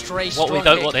 Any stray What strong we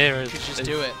don't hit want here could just is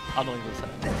do it. annoying as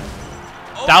hell.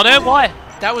 Oh, Down air, why?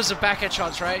 that was a back air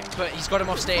chance, right? But he's got him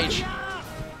off stage.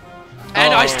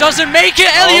 And Ice doesn't make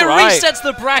it. Elliot Alright. resets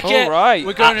the bracket. Alright.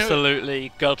 We're going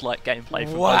Absolutely godlike gameplay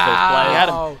from both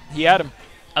Wow. those players. He had him.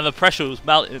 And the pressure was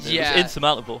mounting. It Yeah. was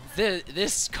insurmountable.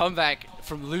 This comeback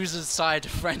from loser's side to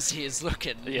Frenzy is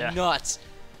looking nuts.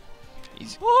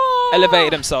 He's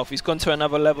elevated himself. He's gone to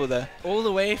another level there. All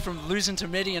the way from losing to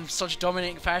Midi in such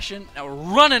dominating fashion. Now we're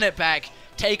running it back.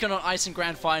 Taking on Ice in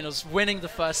Grand Finals. Winning the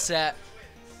first set.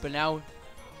 But now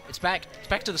it's back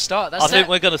to the start. I think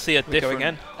we're going to see a different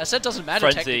again. That set doesn't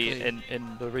matter Frenzy technically.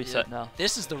 in the reset now.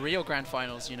 This is the real Grand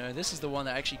Finals, you know. This is the one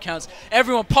that actually counts.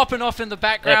 Everyone popping off in the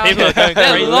background. people are going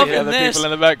They're crazy. loving Yeah, the this. people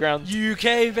in the background.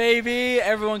 UK, baby.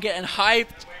 Everyone getting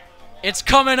hyped. It's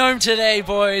coming home today,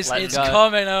 boys. Let's it's go.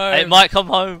 coming home. It might come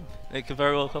home. It could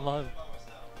very well come home.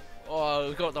 Oh,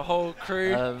 we got the whole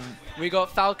crew. We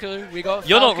got Falco. We got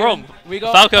You're not Falcon, wrong. We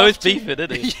got Falco is Buffy. beefing,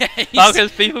 isn't he? Yeah,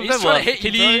 Falco's beefing he's with trying to everyone. hit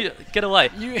Can you, you get away?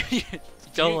 You,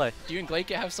 Go away. Do you and Glake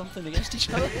have something against each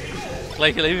other?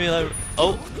 Blake, leave me alone.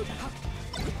 Oh,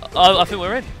 I think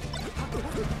we're in.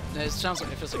 No, it sounds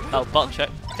like it feels like. Oh, button check.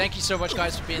 Thank you so much,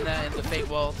 guys, for being there in the Fate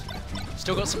world.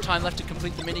 Still got some time left to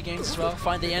complete the mini games as well.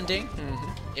 Find the ending.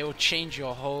 It will change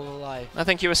your whole life. I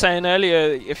think you were saying earlier,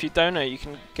 if you donate, you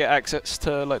can get access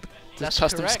to like the That's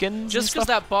custom correct. skins. Just and because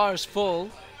stuff. that bar is full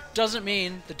doesn't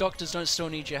mean the doctors don't still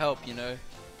need your help, you know.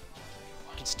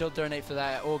 You can still donate for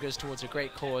that. It all goes towards a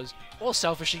great cause. Or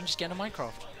selfish, you can just get a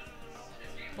Minecraft.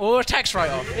 Or a tax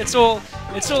write-off. It's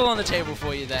all on the table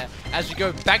for you there. As we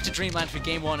go back to Dreamland for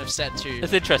game 1 of set 2.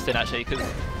 It's interesting actually because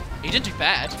He didn't do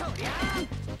bad.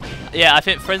 yeah, I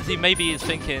think Frenzy maybe is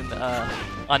thinking,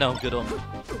 I know I'm good on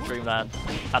Dreamland,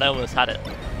 and I almost had it.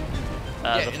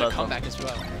 Yeah, The in a first one. comeback as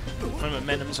well. When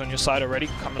momentum's on your side already.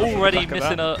 Coming off the Already back of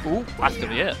missing that. a. That's gonna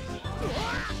be it.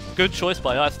 Good choice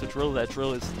by Ice to drill. Their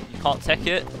drill is you can't tech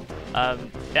it.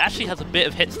 It actually has a bit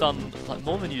of hit stun, like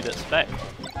more than you'd expect.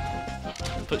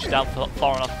 Puts you down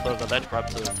far enough for the ledge grab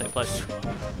to take place.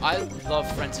 I love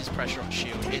Frenzy's pressure on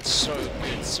shield. It's so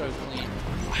good, so clean.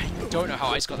 I don't know how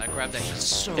Ice got that grab there. He's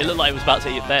so It looked like he was about to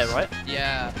eat there, right?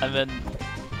 Yeah. And then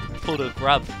pulled a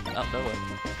grab out of nowhere.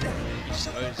 He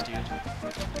just knows,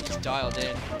 dude. He's dialed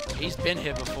in. He's been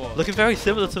here before. Looking very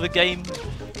similar to the game,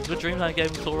 the Dreamland game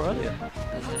we saw earlier.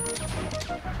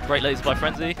 Great laser by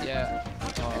Frenzy. Yeah.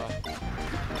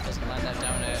 Doesn't land that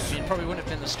down air. I mean, it probably wouldn't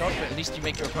have been the stock, but at least you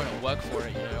make your opponent work for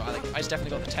it, you know. Ice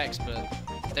definitely got the text, but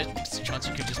there's a chance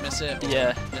you could just miss it.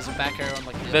 Yeah. There's a back air on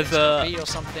like the There's a- B or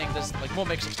something. There's like more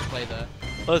mixes to play there.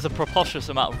 Well, there's a preposterous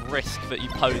amount of risk that you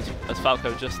pose as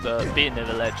Falco just being near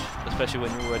the ledge, especially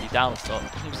when you're already down a stock.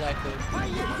 Exactly.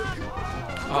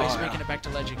 Oh, he's making it back to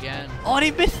ledge again. Oh, and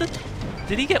he missed it.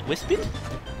 Did he get Wispied?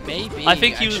 Maybe. I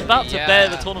think he was actually, about to yeah. bear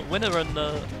the tournament winner, and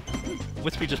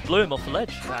Wispy just blew him off the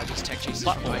ledge. Wow, these tech chases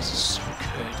Platform. from Ice is so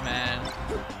good, man.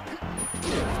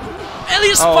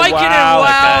 Elliot Oh, spiking wow, him,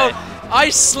 wow! okay.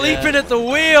 Ice sleeping at the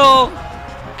wheel!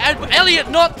 And Elliot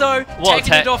not though, What a taking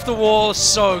tech. it off the wall,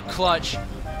 so clutch.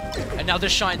 And now the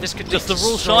shine, this could Just lead the to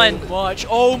raw so shine. much.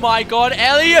 Oh my god,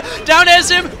 Elliot down airs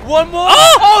him, one more!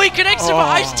 Oh, he connects him, but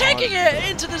Ice taking it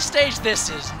into the stage. This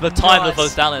is The time of nuts.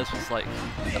 those down airs was like,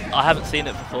 I haven't seen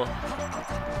it before.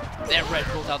 They're Red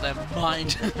Bulled out their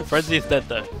mind. Frenzy is dead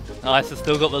though. Ice has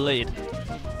still got the lead.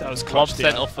 That was 1%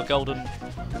 clutch. off the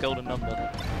golden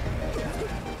number.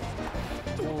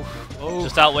 Oh,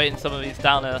 Just out waiting some of these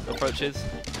down air approaches.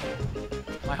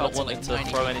 my Not heart's wanting like to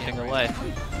 90 throw right anything now. away.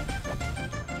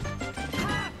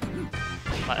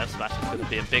 That F smash is going to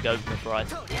be a big opener for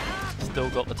Ice. Still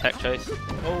got the tech chase.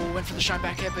 Oh, went for the shine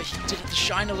back air, but he did the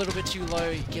shine a little bit too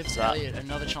low. He gives That. Elliot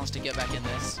another chance to get back in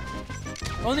this.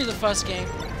 Only the first game,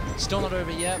 still not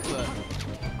over yet, but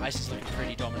Ice is looking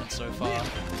pretty dominant so far.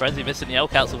 Frenzy missing the L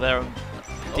cancel there. And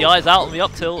the eyes out on the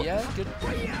up tilt. Yeah, good.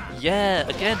 Yeah,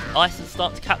 again, Ice is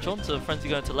starting to catch on to Frenzy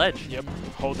going to ledge. Yep,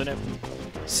 holding it.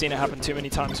 Seen it happen too many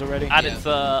times already. And Yeah. it's,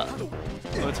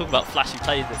 when we're talking about flashy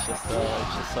plays, it's just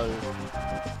so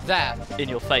That in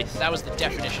your face. was the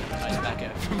definition of a nice back air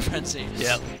from Frenzy.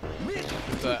 Yep.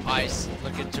 But Ice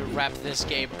looking to wrap this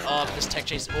game up. This tech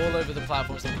chase all over the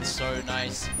platforms looking so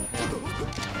nice.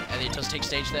 Elliot does take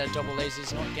stage there. Double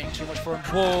lasers, not getting too much for him.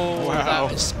 Whoa! Wow.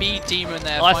 That speed demon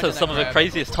there. Ice finding has some that of the grab.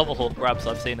 craziest tomahawk grabs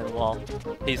I've seen in a while.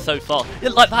 He's so far. Yeah,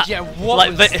 like that. Yeah, what Like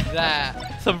was the-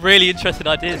 that? some really interesting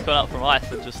ideas going out from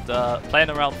Ice and just playing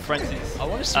around frenzies. I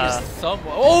want to see his thumb.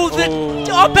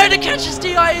 Oh, Bender catches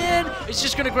DI in. It's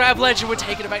just going to grab ledge and we're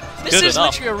taking it back. This Good is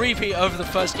enough. literally a repeat over the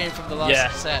first game from the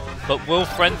last set. But will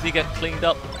Frenzy get cleaned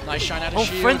up? Nice shine out of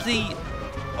shield. Frenzy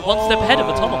one step ahead of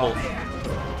a Tomahawk.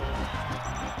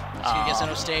 He gets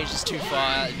on stage, it's too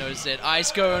far, he knows it.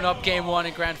 Ice going up game 1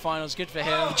 in grand finals, good for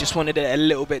him. He just wanted it a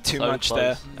little bit too much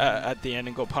close. there at the end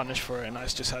and got punished for it, and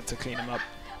Ice just had to clean him up.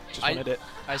 Just wanted it.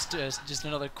 Ice, just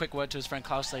another quick word to his friend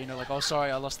Klaus, you know, like, oh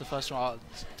sorry, I lost the first one.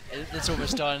 It's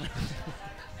almost done.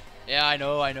 Yeah, I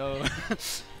know.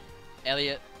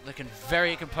 Elliot looking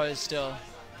very composed still.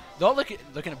 Not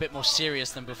looking a bit more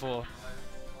serious than before.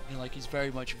 You know, like he's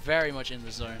very much in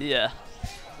the zone. Yeah.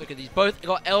 Look at these, both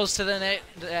got L's to their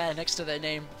next to their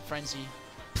name. Frenzy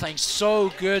playing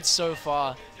so good so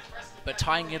far, but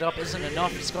tying it up isn't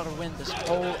enough. He's got to win this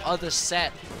whole other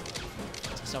set.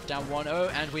 Gets himself down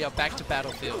 1-0, and we are back to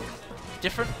Battlefield.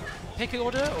 Different pick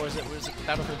order, or was it the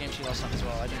Battlefield game she lost on as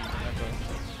well? I don't remember.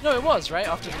 No, it was right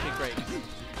after the big break.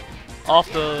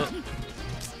 After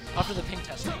the ping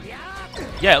testing.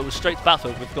 Yeah, it was straight to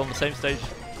Battlefield. We've gone the same stage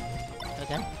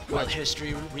again. Will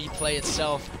history replay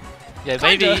itself? Yeah,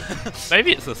 maybe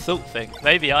it's a Silk thing.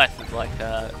 Maybe Ice is like,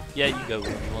 yeah, you can go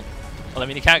wherever you want. Well, I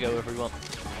mean, you can't go wherever you want.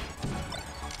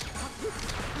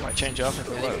 Might change up if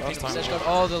it worked last time.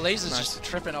 Oh, the laser's just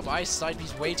tripping up Ice. Side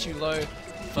B's way too low.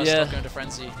 First stock going to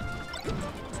Frenzy.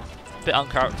 Bit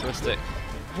uncharacteristic.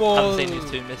 Whoa. Haven't seen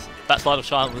these two miss. That slide of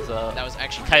shine was that was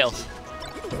actually chaos.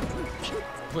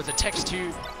 With the text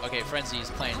 2, okay, Frenzy is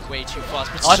playing way too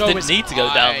fast. But I so didn't need to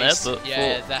go down there, but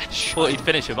thought he'd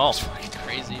finish him off. Fucking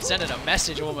crazy. Sending a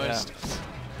message almost.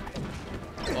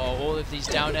 Yeah. Oh, all of these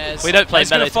down airs. We don't play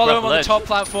melee. To follow him on ledge. the top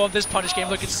platform. This punish game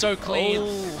looking so clean.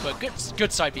 Oh. But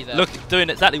good side B there. Look, doing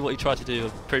exactly what he tried to do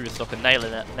with previous stock and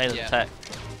nailing the tech.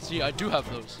 See, I do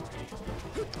have those.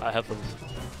 I have those.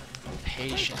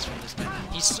 Patience from this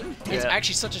man. It's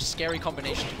actually such a scary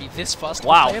combination to be this fast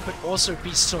player, but also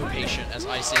be so patient as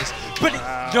Ice is. But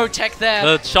no tech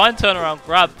there. The shine turnaround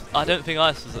grab, I don't think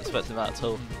Ice was expecting that at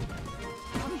all.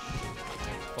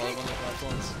 Follow one of the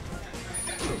platforms.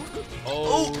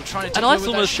 Oh, trying to and deal Ice with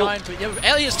that almost shine, but yeah,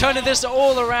 Elliot's turning this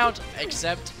all around,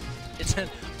 except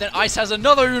then Ice has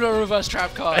another Uno reverse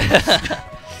trap card.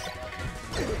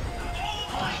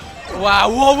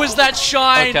 Wow, what was that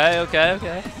shine?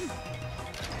 Okay.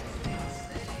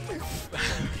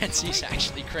 He's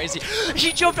actually crazy.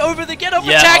 He jumped over the get-up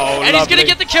attack, and he's gonna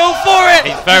get the kill for it.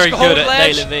 He's very good at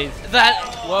nailing these.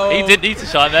 Whoa. He didn't need to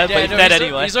shine there, but he's dead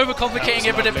anyway. He's overcomplicating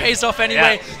it, but it pays off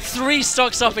anyway. 3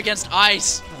 stocks up against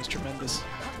Ice. That was tremendous.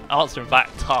 Answering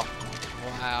back tough.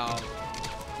 Wow.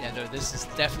 Yeah, no, this is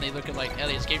definitely looking like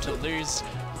Elliot's game to lose.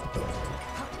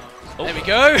 Oh. There we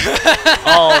go.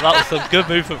 Oh, that was some good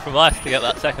movement from Ice to get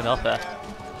that second up there.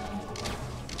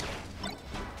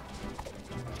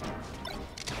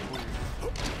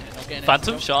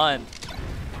 Phantom shine.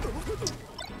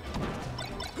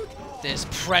 This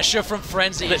pressure from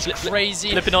Frenzy is crazy.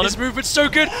 His movement's so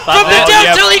good. Jumping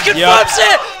down till he confirms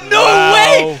it. No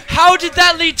way. How did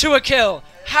that lead to a kill?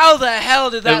 How the hell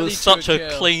did that lead to a kill? It was such a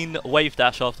clean wave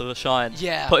dash after the shine.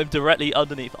 Yeah. Put him directly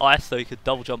underneath Ice so he could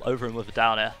double jump over him with a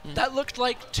down air. That looked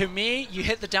like, to me, you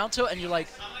hit the down tilt and you're like,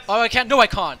 oh, I can't. No, I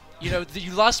can't. You know,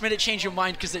 you last minute change your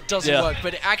mind because it doesn't work,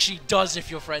 but it actually does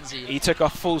if you're Frenzy. He took a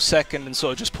full second and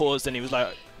sort of just paused and he was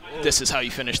like, this is how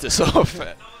you finish this off.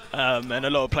 And a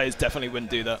lot of players definitely wouldn't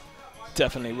do that.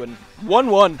 Definitely wouldn't.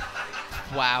 1-1.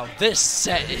 Wow, this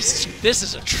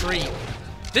is a treat.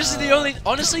 This is the only,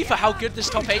 honestly, for how good this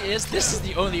top 8 is, this is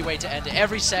the only way to end it.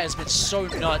 Every set has been so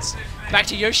nuts. Back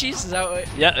to Yoshi's, is that what?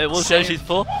 Yeah, it was Yoshi's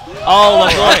 4. Oh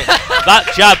my god,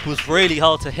 that jab was really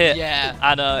hard to hit. Yeah.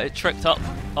 And it tricked up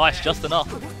Ice just enough.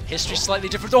 History slightly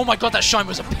different. Oh my god, that shine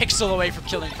was a pixel away from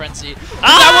killing Frenzy.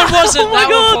 That one wasn't, that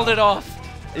one pulled it off.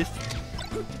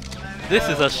 This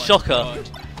is a shocker.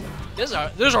 This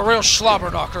is a real slobber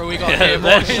knocker we got here,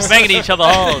 they're boys. banging each other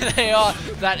hard. They are.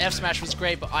 That F smash was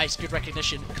great, but Ice, good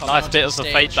recognition. Nice bit of a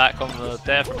fade back on the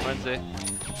dare from Frenzy.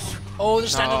 Oh, the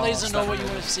standard laser, not what you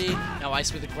want to see. Now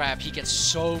Ice with a grab, he gets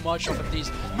so much off of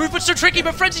these. Movement's so tricky,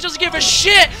 but Frenzy doesn't give a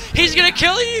shit. He's gonna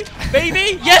kill you,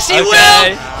 baby. Yes, he will.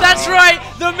 That's right.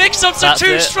 The mix-ups are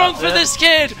too strong for this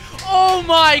kid. Oh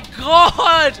my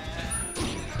god.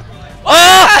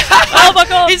 Oh my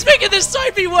god! He's making this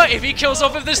side B work. If he kills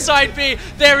off of this side B,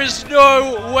 there is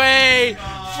no way.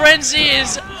 Frenzy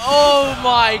is. Oh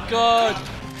my god.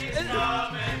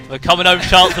 The coming home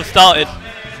chants have started.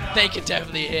 They can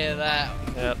definitely hear that.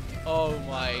 Yep. Oh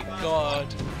my god.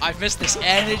 I've missed this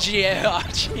energy,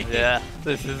 Archie. Yeah,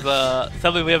 this is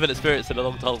something we haven't experienced in a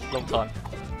long time.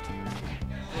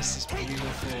 This is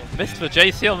beautiful. Missed for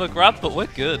JC on the grab, but we're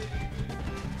good.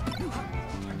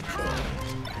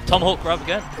 Tomahawk grab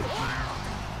again.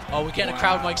 Oh, we're getting a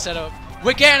crowd mic set up.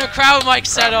 We're getting a crowd mic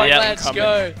set up. Yeah, Let's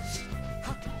go.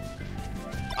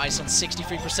 Ice on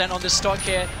 63% on this stock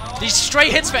here. These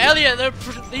straight hits for Elliot, they're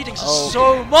leading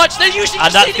so much. They're usually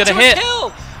just leading to a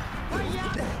kill.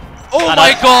 Oh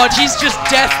my god, he's just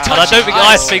death touching. And I don't think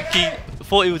Ice. he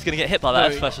thought he was going to get hit by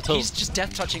that smash at all. He's just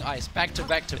death touching Ice back to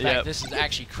back to back. Yep. This is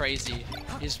actually crazy.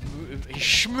 His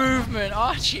movement,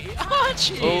 Archie.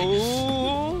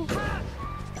 Oh.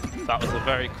 That was a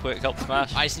very quick up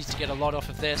smash. Ice needs to get a lot off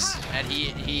of this, and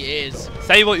he is.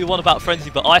 Say what you want about Frenzy,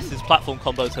 but Ice's platform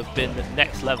combos have been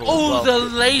next level. Oh, as well.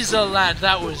 the laser land!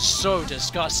 That was so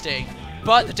disgusting.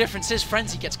 But the difference is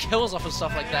Frenzy gets kills off of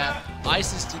stuff like that.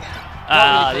 Ice is.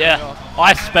 Yeah.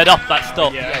 Ice sped up that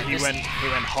stop. Yeah, he went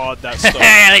hard that stop.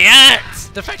 Yes!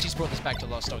 The fact he's brought this back to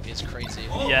Lost Dog is crazy.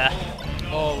 Yeah.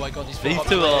 Oh my god, these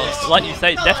two are, like you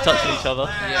say, death touching each other.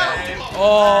 Yeah.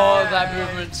 Oh, that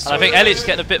movement. So and I think Elliot's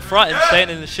getting a bit frightened, staying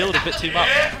in the shield a bit too much.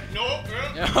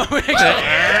 No.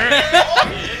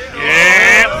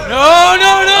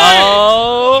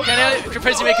 Oh! Can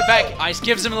Frenzy make it back? Ice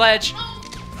gives him ledge.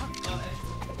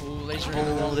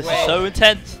 Oh, this is so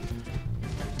intense.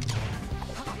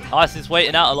 Ice is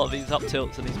waiting out a lot of these up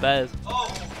tilts and these bears.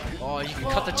 Oh, you can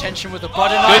cut the tension with a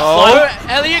button knife. Oh,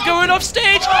 Elliot going off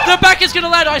stage. The back is going to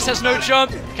land. Ice has no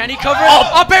jump. Can he cover it?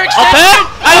 Up air extension.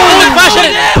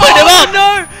 Put him up.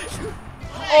 No.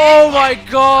 Oh my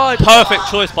god. Perfect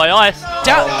choice by Ice.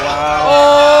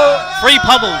 Oh. 3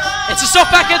 pummels. It's a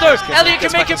soft back air though. Elliot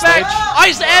can make it back.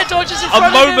 Ice air dodges in front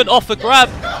of him. A moment off the grab.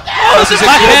 Oh, this is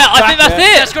back air. I think that's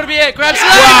it. That's got to be it. Grabs it.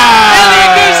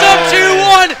 Elliot goes up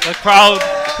 2-1. The crowd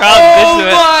oh into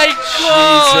it. My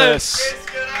god. Jesus.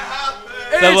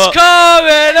 It's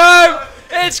coming home!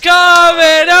 It's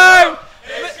coming home!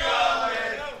 It's coming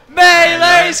home!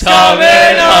 Melee's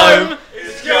coming home!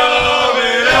 It's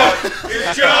coming home!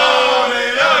 It's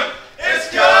coming home! It's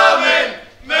coming!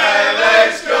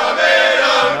 Melee's coming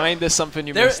home! Ain't there something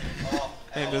you missed?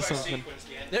 Ain't there something?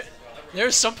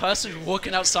 There's some person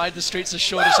walking outside the streets of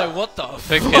Shoreditch like, what the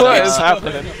fuck is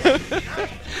happening?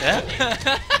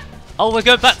 Yeah? Oh, we're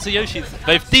going back to Yoshi's.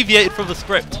 They've deviated from the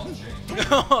script.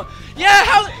 Yeah,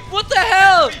 how? What the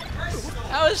hell?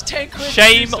 How is 10 quid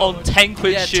Shame shoes on 10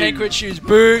 quid shoes. Yeah, 10 quid shoes.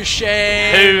 Boo,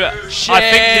 shame. Who shame. I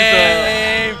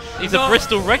think he's a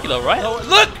Bristol regular, right? No,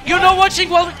 look, you're not watching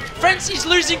while Frenzy's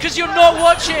losing because you're not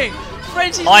watching.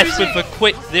 Frenzy's Ice losing. with a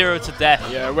quick 0 to death.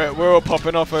 Yeah, we're all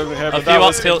popping off over here. A few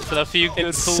up tilts and a few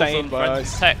good tools on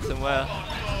Frenzy's techs and where.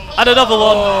 And another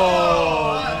one.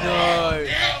 Oh, no.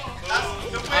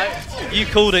 You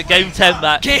called it game 10,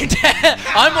 Matt. Game 10.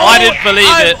 I didn't believe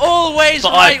it. I'm always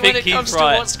but right I when think it comes to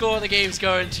what score the game's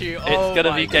going to. It's going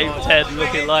to be game 10,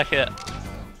 looking like it.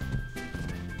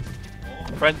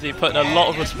 Frenzy putting a lot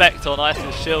of respect on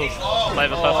Ice's shields. Play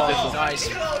the perfect distance. Nice.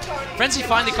 Frenzy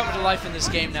finally coming to life in this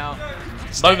game now.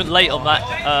 Moment late on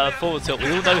that forward tilt. We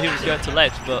all know he was going to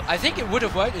ledge, but I think it would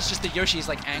have worked. It's just the Yoshi's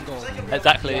like angle.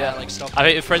 Exactly, yeah. Like stop. I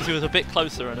think if Frenzy was a bit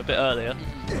closer and a bit earlier.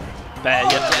 Yeah,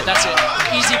 that's it.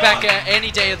 Easy back air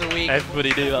any day of the week.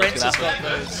 Everybody knew that was Frenzy's going to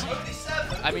got those.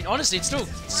 I mean, honestly, it's still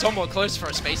somewhat close for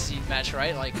a Spacey match,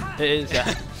 right? Like it is,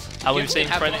 yeah. And we've seen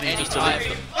Frenzy just delete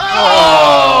them.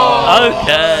 Oh!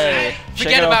 Okay.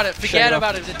 Forget about it. Forget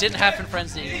about it. It didn't happen,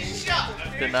 Frenzy.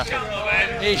 Didn't happen.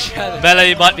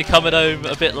 Melee might be coming home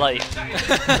a bit late.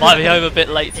 Might be home a bit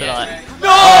late tonight.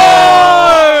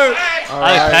 No!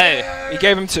 Okay. He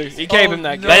gave him 2. He gave him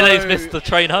that. No. Melee's missed the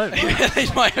train home. He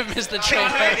might have missed the train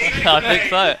home. I think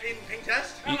so.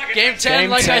 Game 10,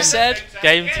 like I said.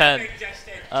 Game 10.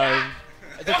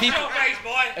 The people.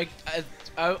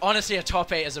 Honestly, a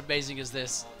top 8 as amazing as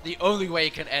this, the only way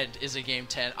it can end is a game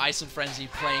 10. Ice and Frenzy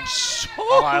playing so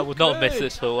I would not miss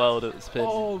this for the world. It's been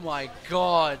oh my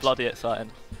god. Bloody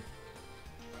exciting.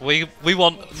 We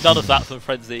want none of that from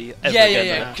Frenzy ever again.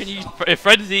 Yeah. Can you? If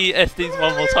Frenzy SDs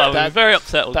one more time, we'll be very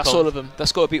upset. That's all of them.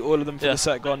 That's got to be all of them for the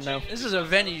set gone now. This is a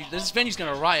venue. This venue's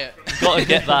gonna riot. You've got to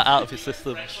get that out of your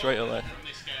system straight away.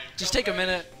 Just take a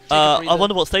minute. I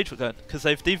wonder what stage we're going because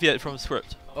they've deviated from the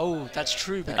script. Oh, that's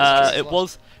true. It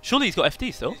was. Surely he's got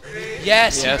FD still.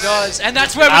 Yes, he does, and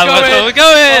that's where we're going. That's where we're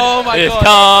going. Oh my it's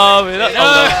god! Coming up.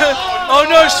 Oh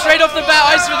no! Straight off the bat,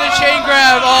 Ice with a chain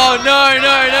grab. Oh no!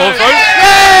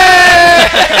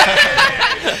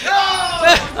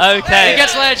 Okay. He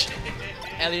gets ledge.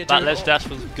 Elliot. That ledge dash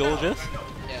was gorgeous.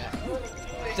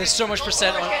 There's so much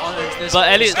percent on this. But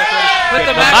Elliot, put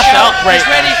the mash out. He's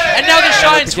ready, and now the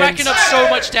Shine's racking up so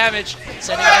much damage,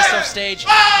 sending Ice off stage,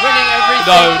 winning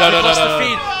everything. No.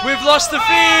 We've lost the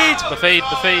feed. The feed.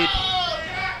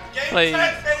 Please.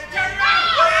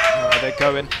 Oh, they're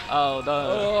going. Oh no.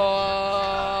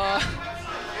 Oh,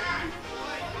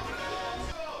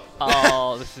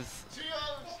 Oh, this is.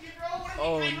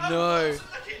 oh no.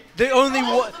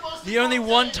 The only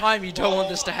one time you don't want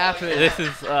this to happen. This is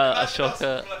a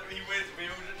shocker.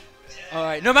 All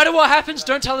right. No matter what happens,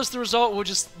 don't tell us the result.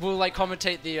 We'll like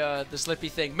commentate the Slippy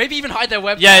thing. Maybe even hide their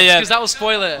webcams. Yeah. Because that will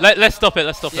spoil it. Let's stop it.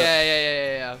 Let's stop it.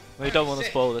 Yeah. We don't want to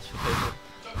spoil this for people.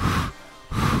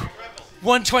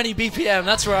 120 BPM.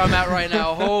 That's where I'm at right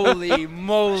now. Holy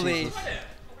moly.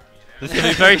 This is going to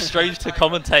be very strange to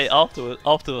commentate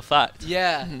after the fact.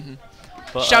 Yeah.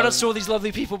 But, Shoutouts to all these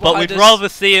lovely people but behind we'd us. rather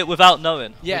see it without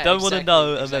knowing. Yeah, we don't want to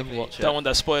know and exactly. then watch it. Don't want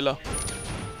that spoiler.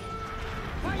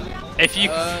 If you.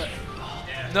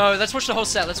 No, let's watch the whole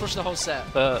set. Let's watch the whole set.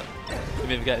 You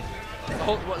mean the game?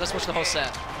 Let's watch the whole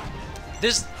set.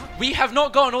 We have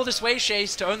not gone all this way,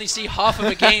 Chase, to only see half of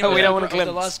a game We don't want a of the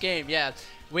glimpse. last game. Yeah,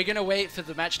 we're gonna wait for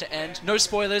the match to end. No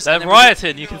spoilers. They're and then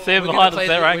rioting. You can see them we're behind gonna us.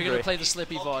 They're We're angry. gonna play the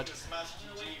Slippy VOD.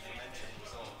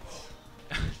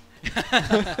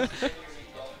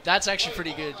 That's actually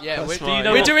pretty good. Yeah, That's we're, smart.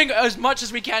 we're doing as much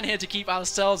as we can here to keep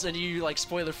ourselves and you like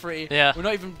spoiler free. Yeah. We're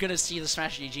not even gonna see the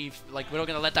Smash EG. Like we're not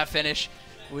gonna let that finish.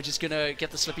 We're just gonna get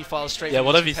the Slippy files straight. Yeah, from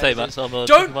whatever these you say, man. competitors.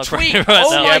 So Don't tweet. Right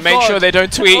Oh now. my Yeah, make God. sure they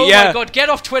don't tweet. Oh yeah. my God, get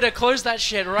off Twitter. Close that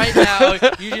shit right now.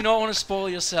 You do not want to spoil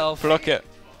yourself. Block it.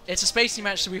 It's a spacey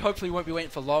match, so we hopefully won't be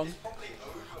waiting for long.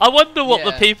 I wonder what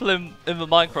the Yeah. people in the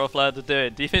Minecraft land are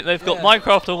doing. Do you think they've got Yeah.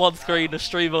 Minecraft on one screen, a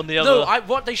stream on the other? No,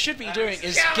 what they should be doing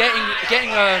is getting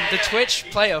the Twitch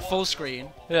player full screen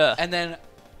yeah. and then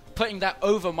putting that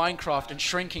over Minecraft and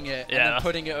shrinking it and then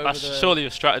putting it over that's the, surely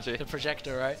a strategy. the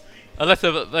projector, right? Unless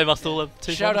they must all have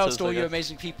two Shout outs monitors, to all I you guess.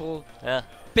 amazing people. Yeah.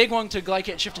 Big one to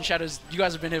Glycat, Shift and Shadows. You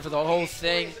guys have been here for the whole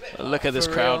thing. Look at this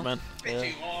For crowd, real. man.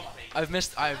 Yeah. I've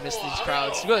missed these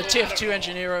crowds. We've got a TF2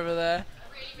 engineer over there.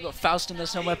 We've got Faust in there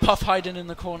somewhere. Puff hiding in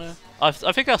the corner. I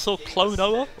think I saw Clo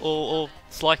Noah or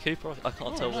Sly Cooper. I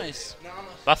can't tell. Nice.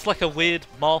 That's like a weird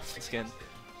mask skin.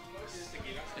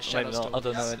 Shout outs not, to I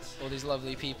don't know. all these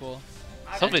lovely people.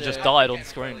 Somebody And, just died on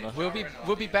screen though.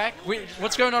 We'll be back.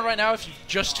 What's going on right now? If you've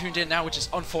just tuned in now, which is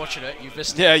unfortunate, you've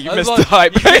missed. Yeah, you a missed lot. the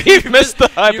hype. You've missed the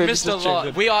hype. You if missed a just tuned lot.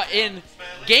 in. We are in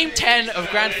Game 10 of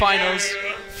Grand Finals,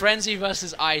 Frenzy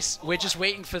versus Ice. We're just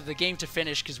waiting for the game to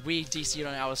finish because we DC'd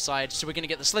on our side, so we're going to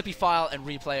get the Slippy file and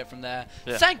replay it from there.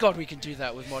 Yeah. Thank God we can do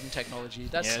that with modern technology.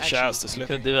 That's Yeah, actually, shout outs to Slippy.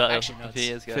 Couldn't do that Actually a nuts. few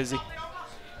years ago. Fizzy.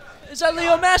 Is that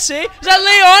Leon Messi? Is that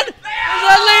Leon? Is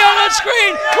that Leon on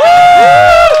screen?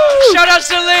 Woo! Shout outs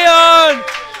to Leon!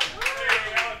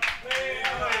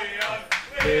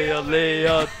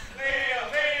 Leon.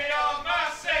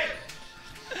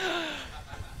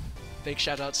 Big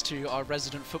shout outs to our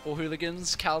resident football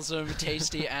hooligans, Calzum,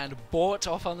 Tasty, and Bort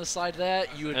off on the side there.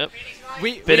 Yep.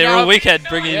 We Been here now- all weekend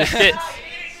bringing you the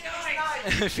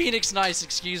skits. Phoenix Nice,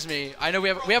 excuse me. I know we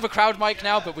have a crowd mic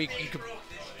now, but you could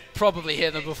probably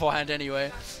hear them beforehand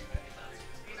anyway.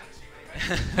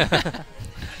 They're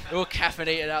all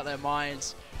caffeinated out their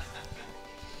minds.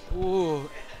 Ooh.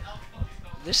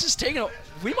 This is taking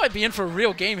we might be in for a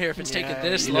real game here if it's taking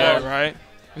this long. Yeah, right.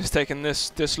 It's taking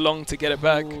this long to get it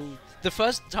back. Ooh. The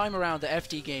first time around, the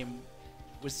FD game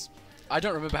was... I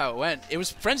don't remember how it went. It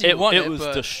was Frenzy who won it, It was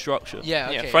but... destruction. Yeah,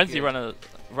 okay, Frenzy good.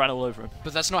 ran all over him.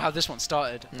 But that's not how this one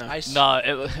started. No. Ice, No,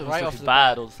 it was Right off looking the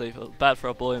bad, bat. honestly. It was bad for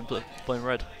our boy in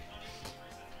red.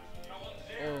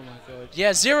 Oh my god.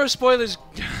 Yeah, zero spoilers.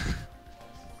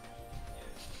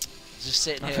 Just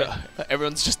sitting here.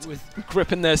 Everyone's just with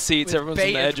gripping their seats. with Everyone's on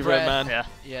the bated edge of it, breath. man. Yeah.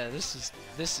 Yeah,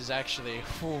 this is actually.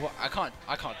 Ooh, I can't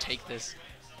take this.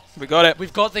 We got it.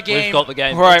 We've got the game. We've got the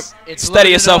game. All right. It's Steady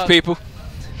loaded yourself, up. people.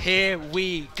 Here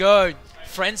we go.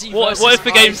 Frenzy What versus if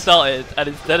the game Ice. started and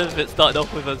instead of it starting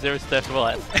off with a 0-step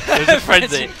right, it was a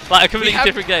Frenzy? Like a completely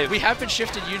different game. We have been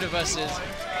shifted universes.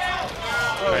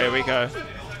 Here we go.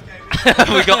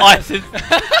 We got Ice's.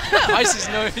 Ice's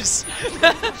nose.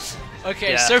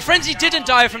 Okay, Yeah. so Frenzy didn't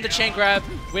die from the chain grab.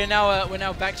 We're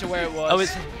now back to where it was. Oh,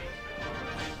 it's a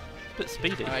bit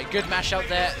speedy. Alright, good mash out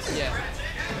there. Yeah.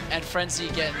 And Frenzy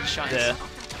getting shines. Yeah.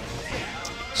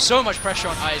 So much pressure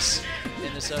on Ice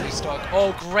in this early stock.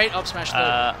 Oh, great up smash though.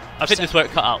 I think this is where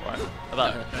it cut out, right?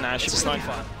 About here. Nah, It's she's a slippy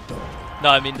fine. fire. No,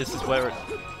 I mean this is where it.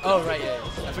 Oh, right, yeah. I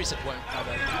thought you said one. My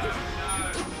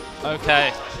bad.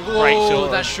 Okay. Great Whoa,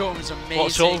 short. that short was amazing.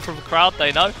 What short from the crowd?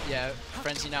 They know. Yeah,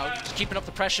 Frenzy now just keeping up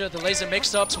the pressure. The laser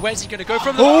mix-ups. Where's he gonna go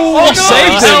from the? Oh, no! he saved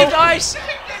He him. saved Ice.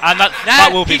 And that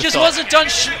will be he the just stop. wasn't done.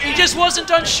 He just wasn't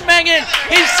done schmanging.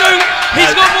 He's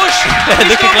got more.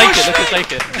 Look at Lake it. Look at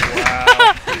Lake it.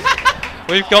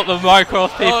 We've got the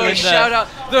Minecraft people Oh, in there. shout out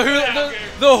the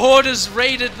The Horde has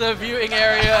raided the viewing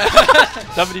area.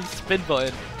 Somebody's spin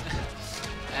button.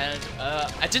 And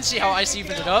I didn't see how Ice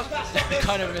evened it up.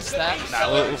 Kind of missed that.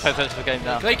 Nah, we'll pay attention to the game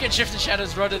now. Blake and Shifted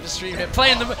Shadows run at the stream here.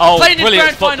 Playing in brilliant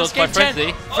Grand spot Finals dodge Game by 10.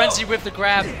 Frenzy. Frenzy with the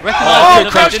grab.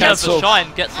 crouch cancel.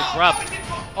 Shine gets the grab.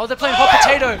 Oh, they're playing Hot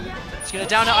Potato. It's going to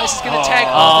down at Ice. It's going to tag.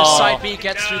 Oh, the side B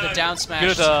gets through the down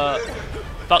smash. Good.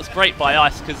 That's great by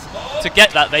Ice, because to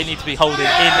get that, they need to be holding in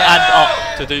and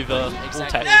up to do the wall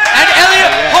tech. And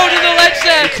Elliot holding the ledge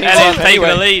there. Elliot's taking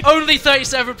the lead. Only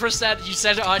 37%. You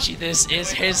said it, Archie. This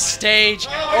is his stage.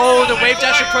 Oh, the wave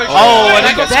dash approach. Oh, and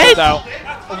he got called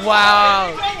out.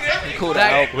 Wow. He called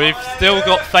out. We've still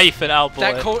got faith in our boy.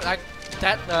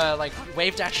 That like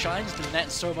wave dash shines the net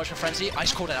so much for Frenzy.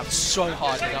 Ice called it out so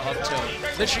hard with that up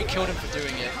tilt. Literally killed him for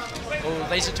doing it. Oh,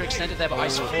 laser to extend it there, but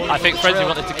Ice falling. I think Frenzy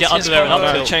wanted to get under there and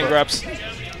up tilt. Chain grabs.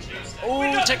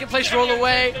 Oh, taking place roll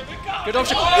away. Good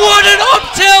option. What an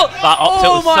up tilt! That up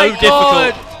tilt was so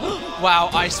difficult. Wow,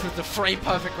 Ice with the frame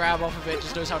perfect grab off of it.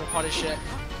 Just knows how to punish it.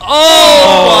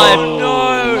 Oh my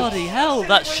no! Bloody hell,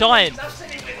 that shine.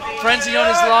 Frenzy on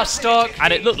his last stock.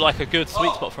 And it looked like a good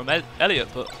sweet spot from Elliot,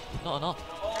 but not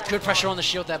enough. Good pressure on the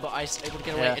shield there, but Ice able to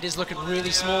get away. Yeah. It is looking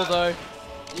really small though.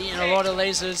 Eating a lot of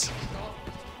lasers.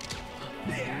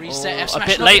 Reset F smash. A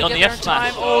bit late on the F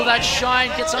smash. Oh, that shine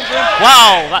gets under him.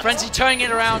 Wow! Frenzy turning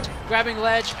it around, grabbing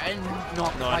ledge, and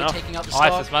not quite taking up the stock.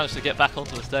 Ice has managed to get back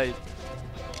onto the stage.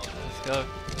 Let's go.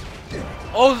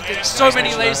 Oh, there's so many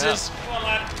lasers.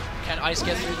 Can Ice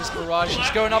get through this barrage?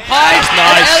 He's going up high.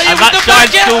 Nice. And that shine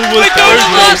still was We're going to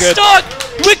last stock.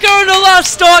 We're going to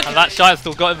last stock. And that shine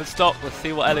still got him in stock. Let's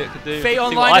see what Elliot can do. Fate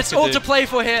Online, it's all to play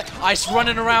for here. Ice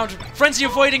running around. Frenzy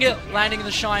avoiding it, landing in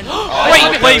the shine.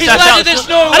 Wait, he's landed this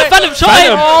no and a Phantom Shine.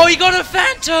 Oh, he got a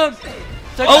Phantom.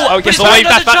 Oh, but he's the wave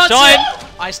found dash back another shine. chance.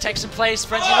 Ice takes in place.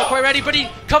 Frenzy not quite ready, but he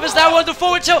covers that one. The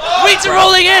forward tilt. Rita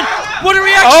rolling in. What a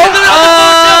reaction.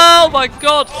 Oh my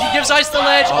god. He gives Ice the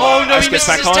ledge. Oh no, Ice he gets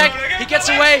misses his back on. tech. He gets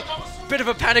away. Bit of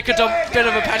a panic double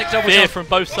Fear jump. from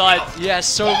both sides. Yeah,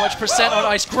 so much percent on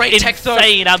Ice. Great tech though.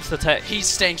 Insane Amster tech. He's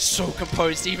staying so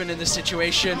composed even in this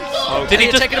situation. Did he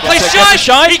just taking a place? Gets the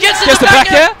shine. He gets Gets the the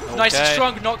back air. back Nice and Okay.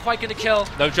 strong, not quite gonna kill.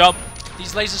 No jump.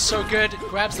 These lasers so good.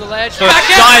 Grabs the ledge. So Back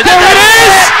air. shine. There it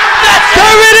is!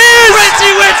 There it is!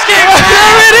 Frenzy wins game 10!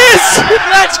 There it is!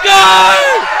 Let's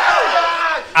go!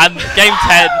 And game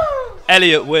 10,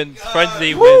 Elliot wins.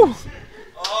 Frenzy wins.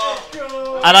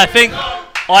 And I think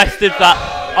Ice did that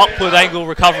upward angle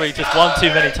recovery just one too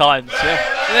many times.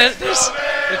 Yeah.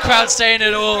 The crowd saying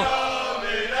it all.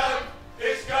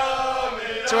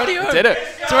 It's already home. Did it?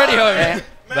 It's already home.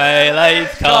 Melee's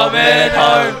coming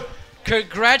home.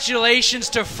 Congratulations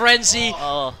to Frenzy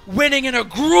Oh. winning in a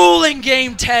grueling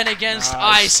game 10 against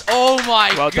Ice. Oh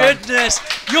my Well done. goodness.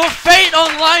 Your Fate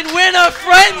Online winner,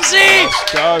 Frenzy!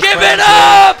 Go, Give it Frenzy.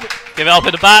 up! Give it up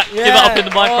in the back. Give it up in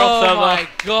the Minecraft server. Oh my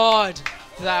god.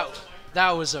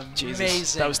 That was amazing.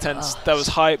 Jesus, that was tense. That was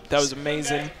hype. That was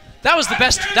amazing. That was the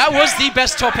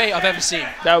best top 8 I've ever seen.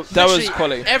 That was Literally,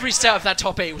 quality. Every set of that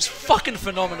top 8 was fucking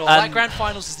phenomenal. And that grand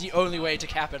finals is the only way to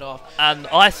cap it off. And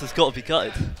Ice has got to be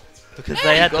gutted. Because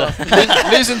they had the...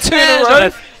 Losing 2 in Yeah, a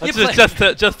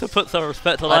row. just to put some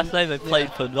respect on Ice's name, they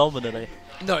played phenomenally.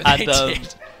 No, they And,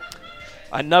 did.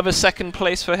 Another second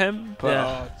place for him. But,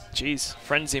 Yeah. oh, jeez.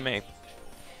 Frenzy, mate.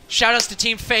 Shoutouts to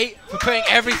Team Fate for putting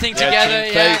everything Yeah, together.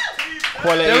 Team Yeah, Fate.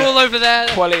 Quality. they're all over there.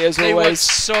 Quality as They worked always.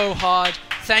 so hard.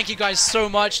 Thank you guys so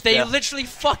much. They Yeah. literally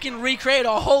fucking recreated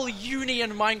a whole uni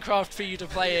in Minecraft for you to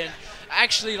play in.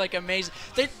 Actually, like, amazing.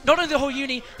 They not only the whole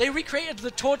uni, they recreated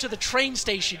the tour to the train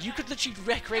station. You could literally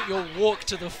recreate your walk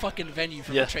to the fucking venue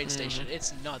from Yeah. the train station.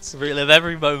 It's nuts. Relive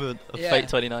every moment of Yeah. Fate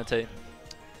 2019.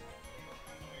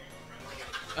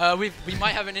 We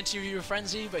might have an interview with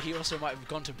Frenzy, but he also might have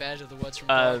gone to bed, are the words from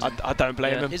God. I don't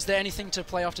blame Yeah. him. Is there anything to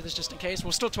play after this, just in case?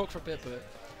 We'll still talk for a bit,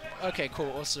 but okay,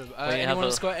 cool, awesome. you have Anyone a-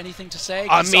 else got anything to say? I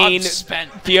 'Cause I'm mean,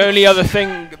 spent. The only other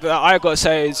thing that I got to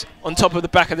say is, on top of the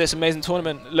back of this amazing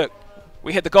tournament, look,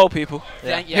 we hit the goal, people.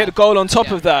 Thank- We hit the goal on top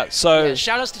Yeah. of that. So Yeah,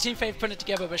 shout outs to Team Fate for putting it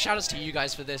together, but shout outs to you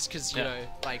guys for this, because you Yeah. know,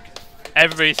 like,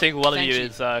 Every single one of Thank you you.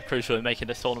 is crucial in making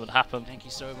this tournament happen. thank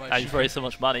you so much. And you've raised so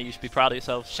much money, you should be proud of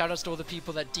yourselves. Shout outs to all the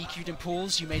people that DQ'd in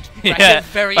pools. You made Yeah, bracket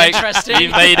very like, interesting. You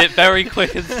made it very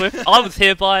quick and swift. I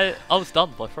was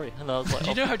done by 3. And I was like, Do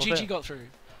you know how off GG it. got through?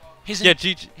 Yeah,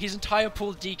 GG. His entire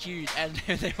pool DQ'd, and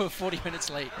they were 40 minutes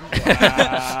late.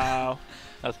 wow.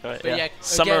 That's great. But yeah, Yeah.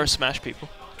 Summer again, of Smash, people.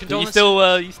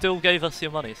 condolences. You still gave us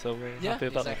your money, so we're happy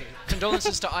about exactly.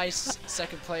 Condolences to Ice,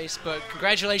 second place, but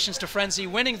congratulations to Frenzy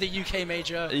winning the UK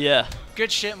major. that. Yeah.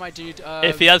 Good shit, my dude.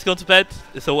 If he has gone to bed,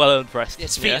 it's a well-earned rest.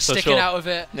 His feet are sticking out of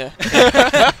it. Yeah.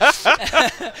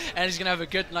 And he's gonna have a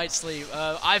good night's sleep.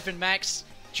 I've been Max,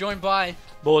 joined by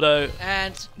Bordeaux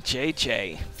and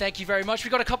JJ. Thank you very much. We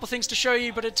got a couple things to show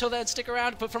you, but until then, stick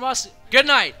around. But from us, good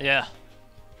night. Yeah.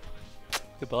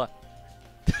 Goodbye.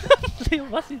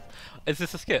 Is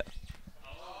this a skit?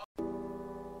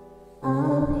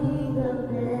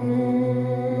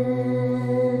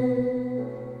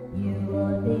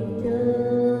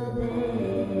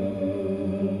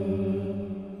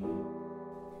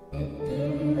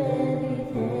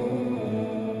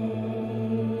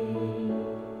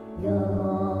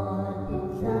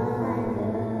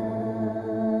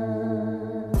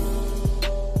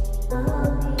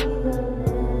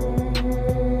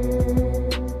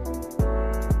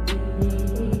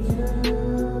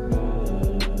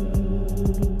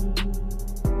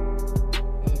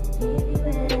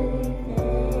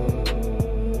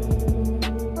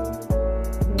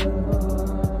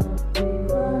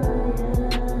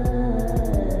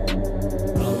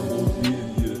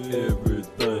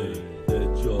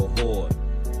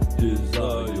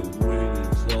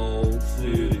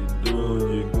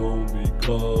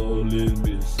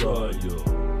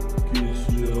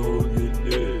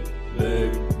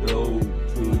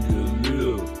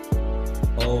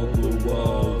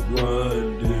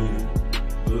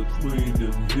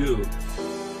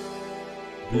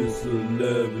 This a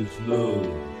lavish love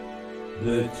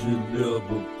that you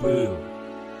never felt.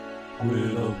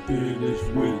 When I'm finished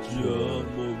with you,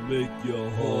 I'ma make your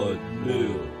heart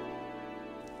melt.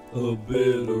 A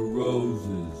bed of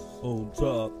roses on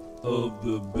top of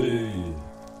the bed.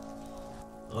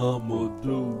 I'ma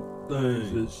do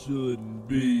things that shouldn't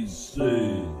be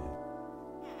said.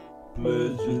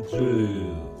 Pleasure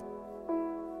gel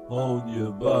on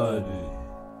your body.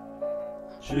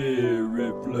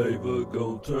 Cherry flavor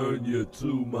gon' turn you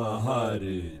to my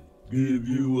hottie. Give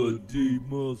you a deep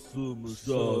muscle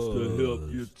massage to help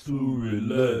you to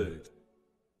relax.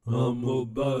 I'm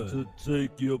about to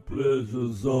take your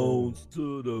pleasure zones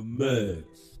to the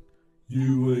max.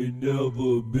 You ain't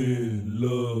never been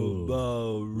loved by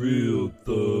a real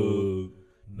thug.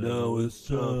 Now it's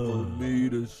time for me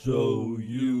to show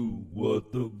you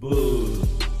what the buzz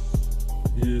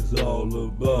is all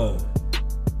about.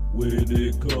 When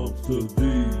it comes to V,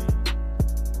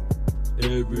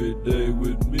 every day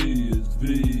with me is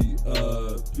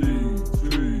VIP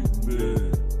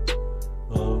treatment.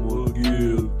 I'ma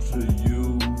give to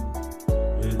you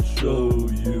and show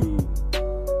you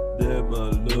that my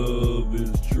love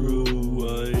is true.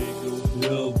 I ain't gonna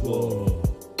never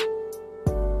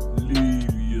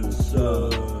leave your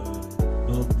side.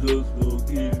 I'm just gonna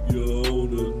keep you on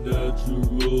a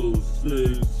natural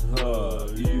sex high,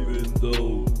 even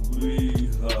though we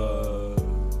high.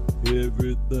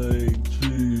 Everything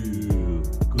chill,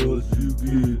 cause you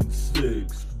getting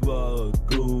sex by a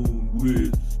goon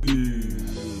with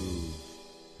skills.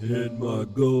 And my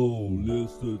goal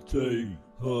is to take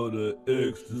her to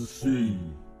ecstasy.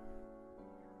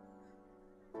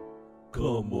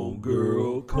 Come on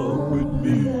girl, come with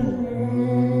me.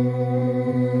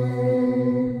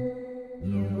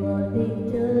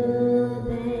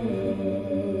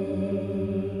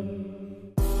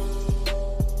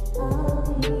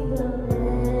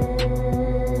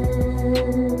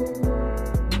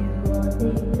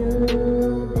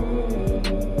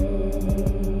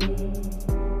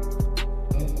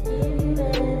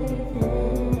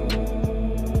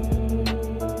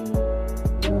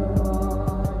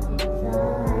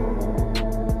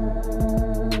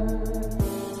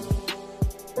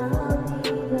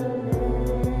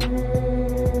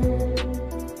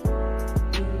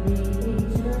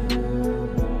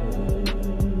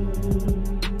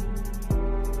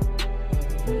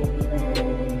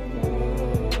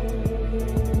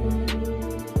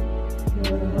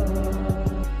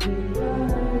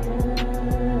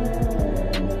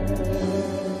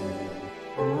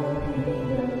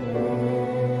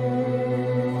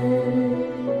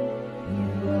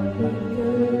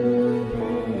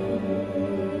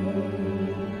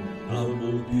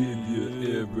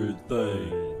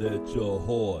 Your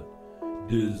heart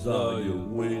desire.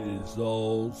 When it's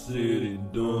all said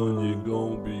and done, you're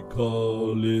gonna be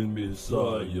calling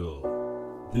Messiah.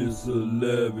 This a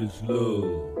lavish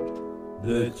love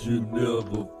that you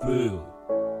never felt.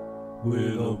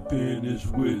 When I'm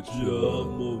finished with you,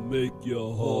 I'ma make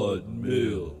your heart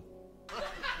melt.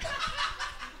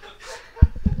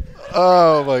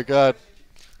 Oh my god.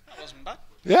 That wasn't bad.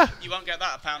 Yeah. You won't get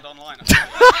that £1 online.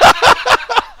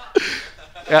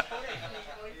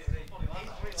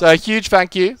 So a huge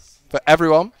thank you for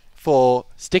everyone for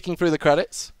sticking through the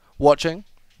credits, watching,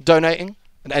 donating,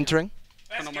 and entering.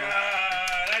 Phenomenal.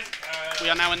 We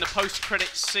are now in the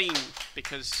post-credits scene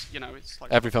because, you know, it's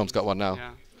like... Every film's got one now.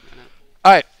 Yeah.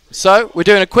 Alright, so we're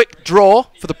doing a quick draw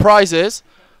for the prizes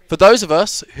for those of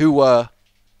us who were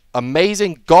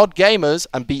amazing God gamers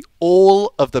and beat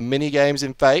all of the mini games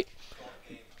in Fate.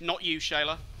 Not you,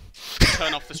 Shayla.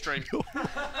 Turn off the stream.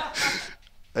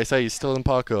 They say he's still in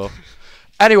parkour.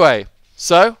 Anyway,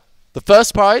 so the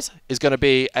first prize is going to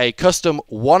be a custom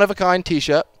one-of-a-kind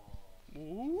t-shirt.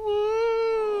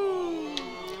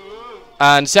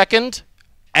 And second,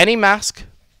 any mask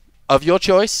of your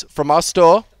choice from our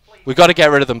store. We've got to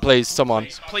get rid of them, please, someone.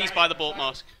 Please buy the bought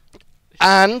mask.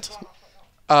 And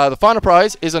the final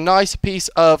prize is a nice piece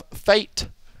of Fate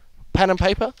pen and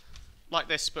paper. Like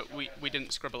this, but we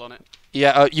didn't scribble on it.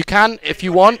 Yeah, you can, if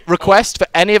you want, request for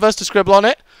any of us to scribble on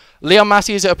it. Leon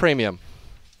Massey is at a premium.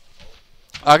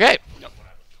 Okay. Yep.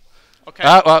 Okay.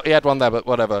 Well, he had one there, but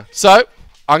whatever. So,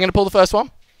 I'm going to pull the first one.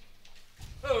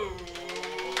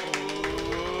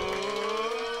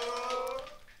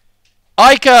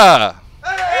 Ica!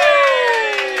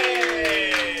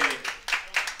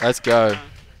 Let's go.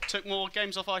 Took more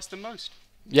games off ice than most.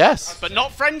 Yes. But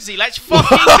not Frenzy. Let's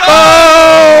fucking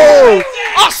go!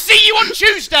 I'll see you on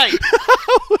Tuesday!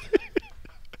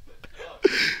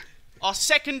 Our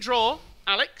second draw,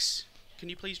 Alex, can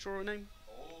you please draw a name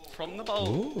from the bowl?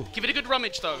 Ooh. Give it a good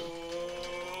rummage, though.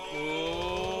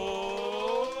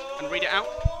 Ooh. And read it out.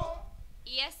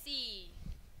 ESC.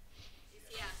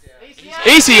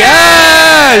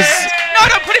 ECS! No,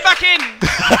 don't put it back in!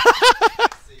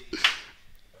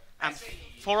 And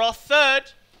for our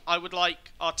third, I would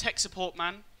like our tech support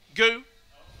man, Goo,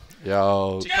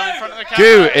 Yo. to come in front of the camera.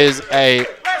 Goo is a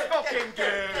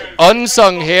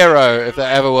unsung hero, if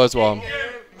there ever was one.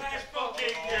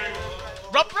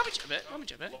 Rummage it a bit,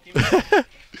 rummage it a bit. There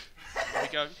we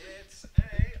go. It's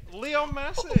a Leon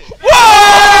Massey. Whoa!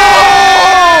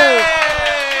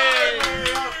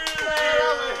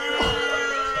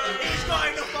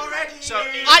 So,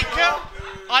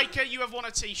 Ica, you have won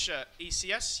a t-shirt.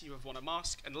 ECS, you have won a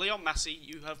mask. And Leon Massey,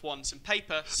 you have won some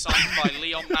paper signed by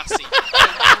Leon Massey.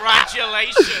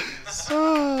 Congratulations.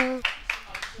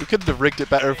 We couldn't have rigged it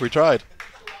better if we tried.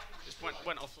 Just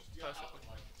went off perfectly.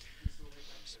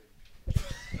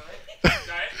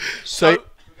 So,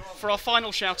 for our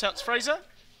final shout-outs, Fraser.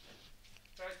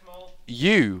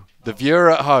 you, the viewer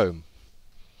at home.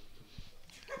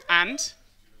 And?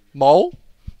 Mole.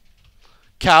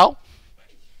 Cal.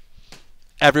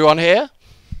 Everyone here?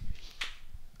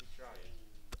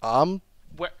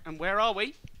 Where are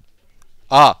we?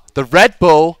 The Red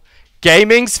Bull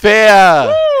Gaming Sphere.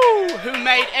 Woo! Who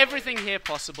made everything here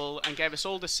possible and gave us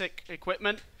all the sick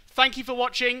equipment. Thank you for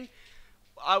watching.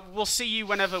 We'll see you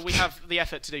whenever we have the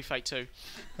effort to do Fate 2.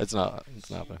 It's not happening. It's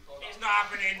not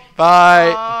happening.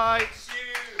 Bye. Bye.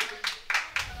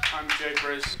 I'm Jay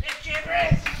Briz. It's Jay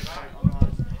Briz.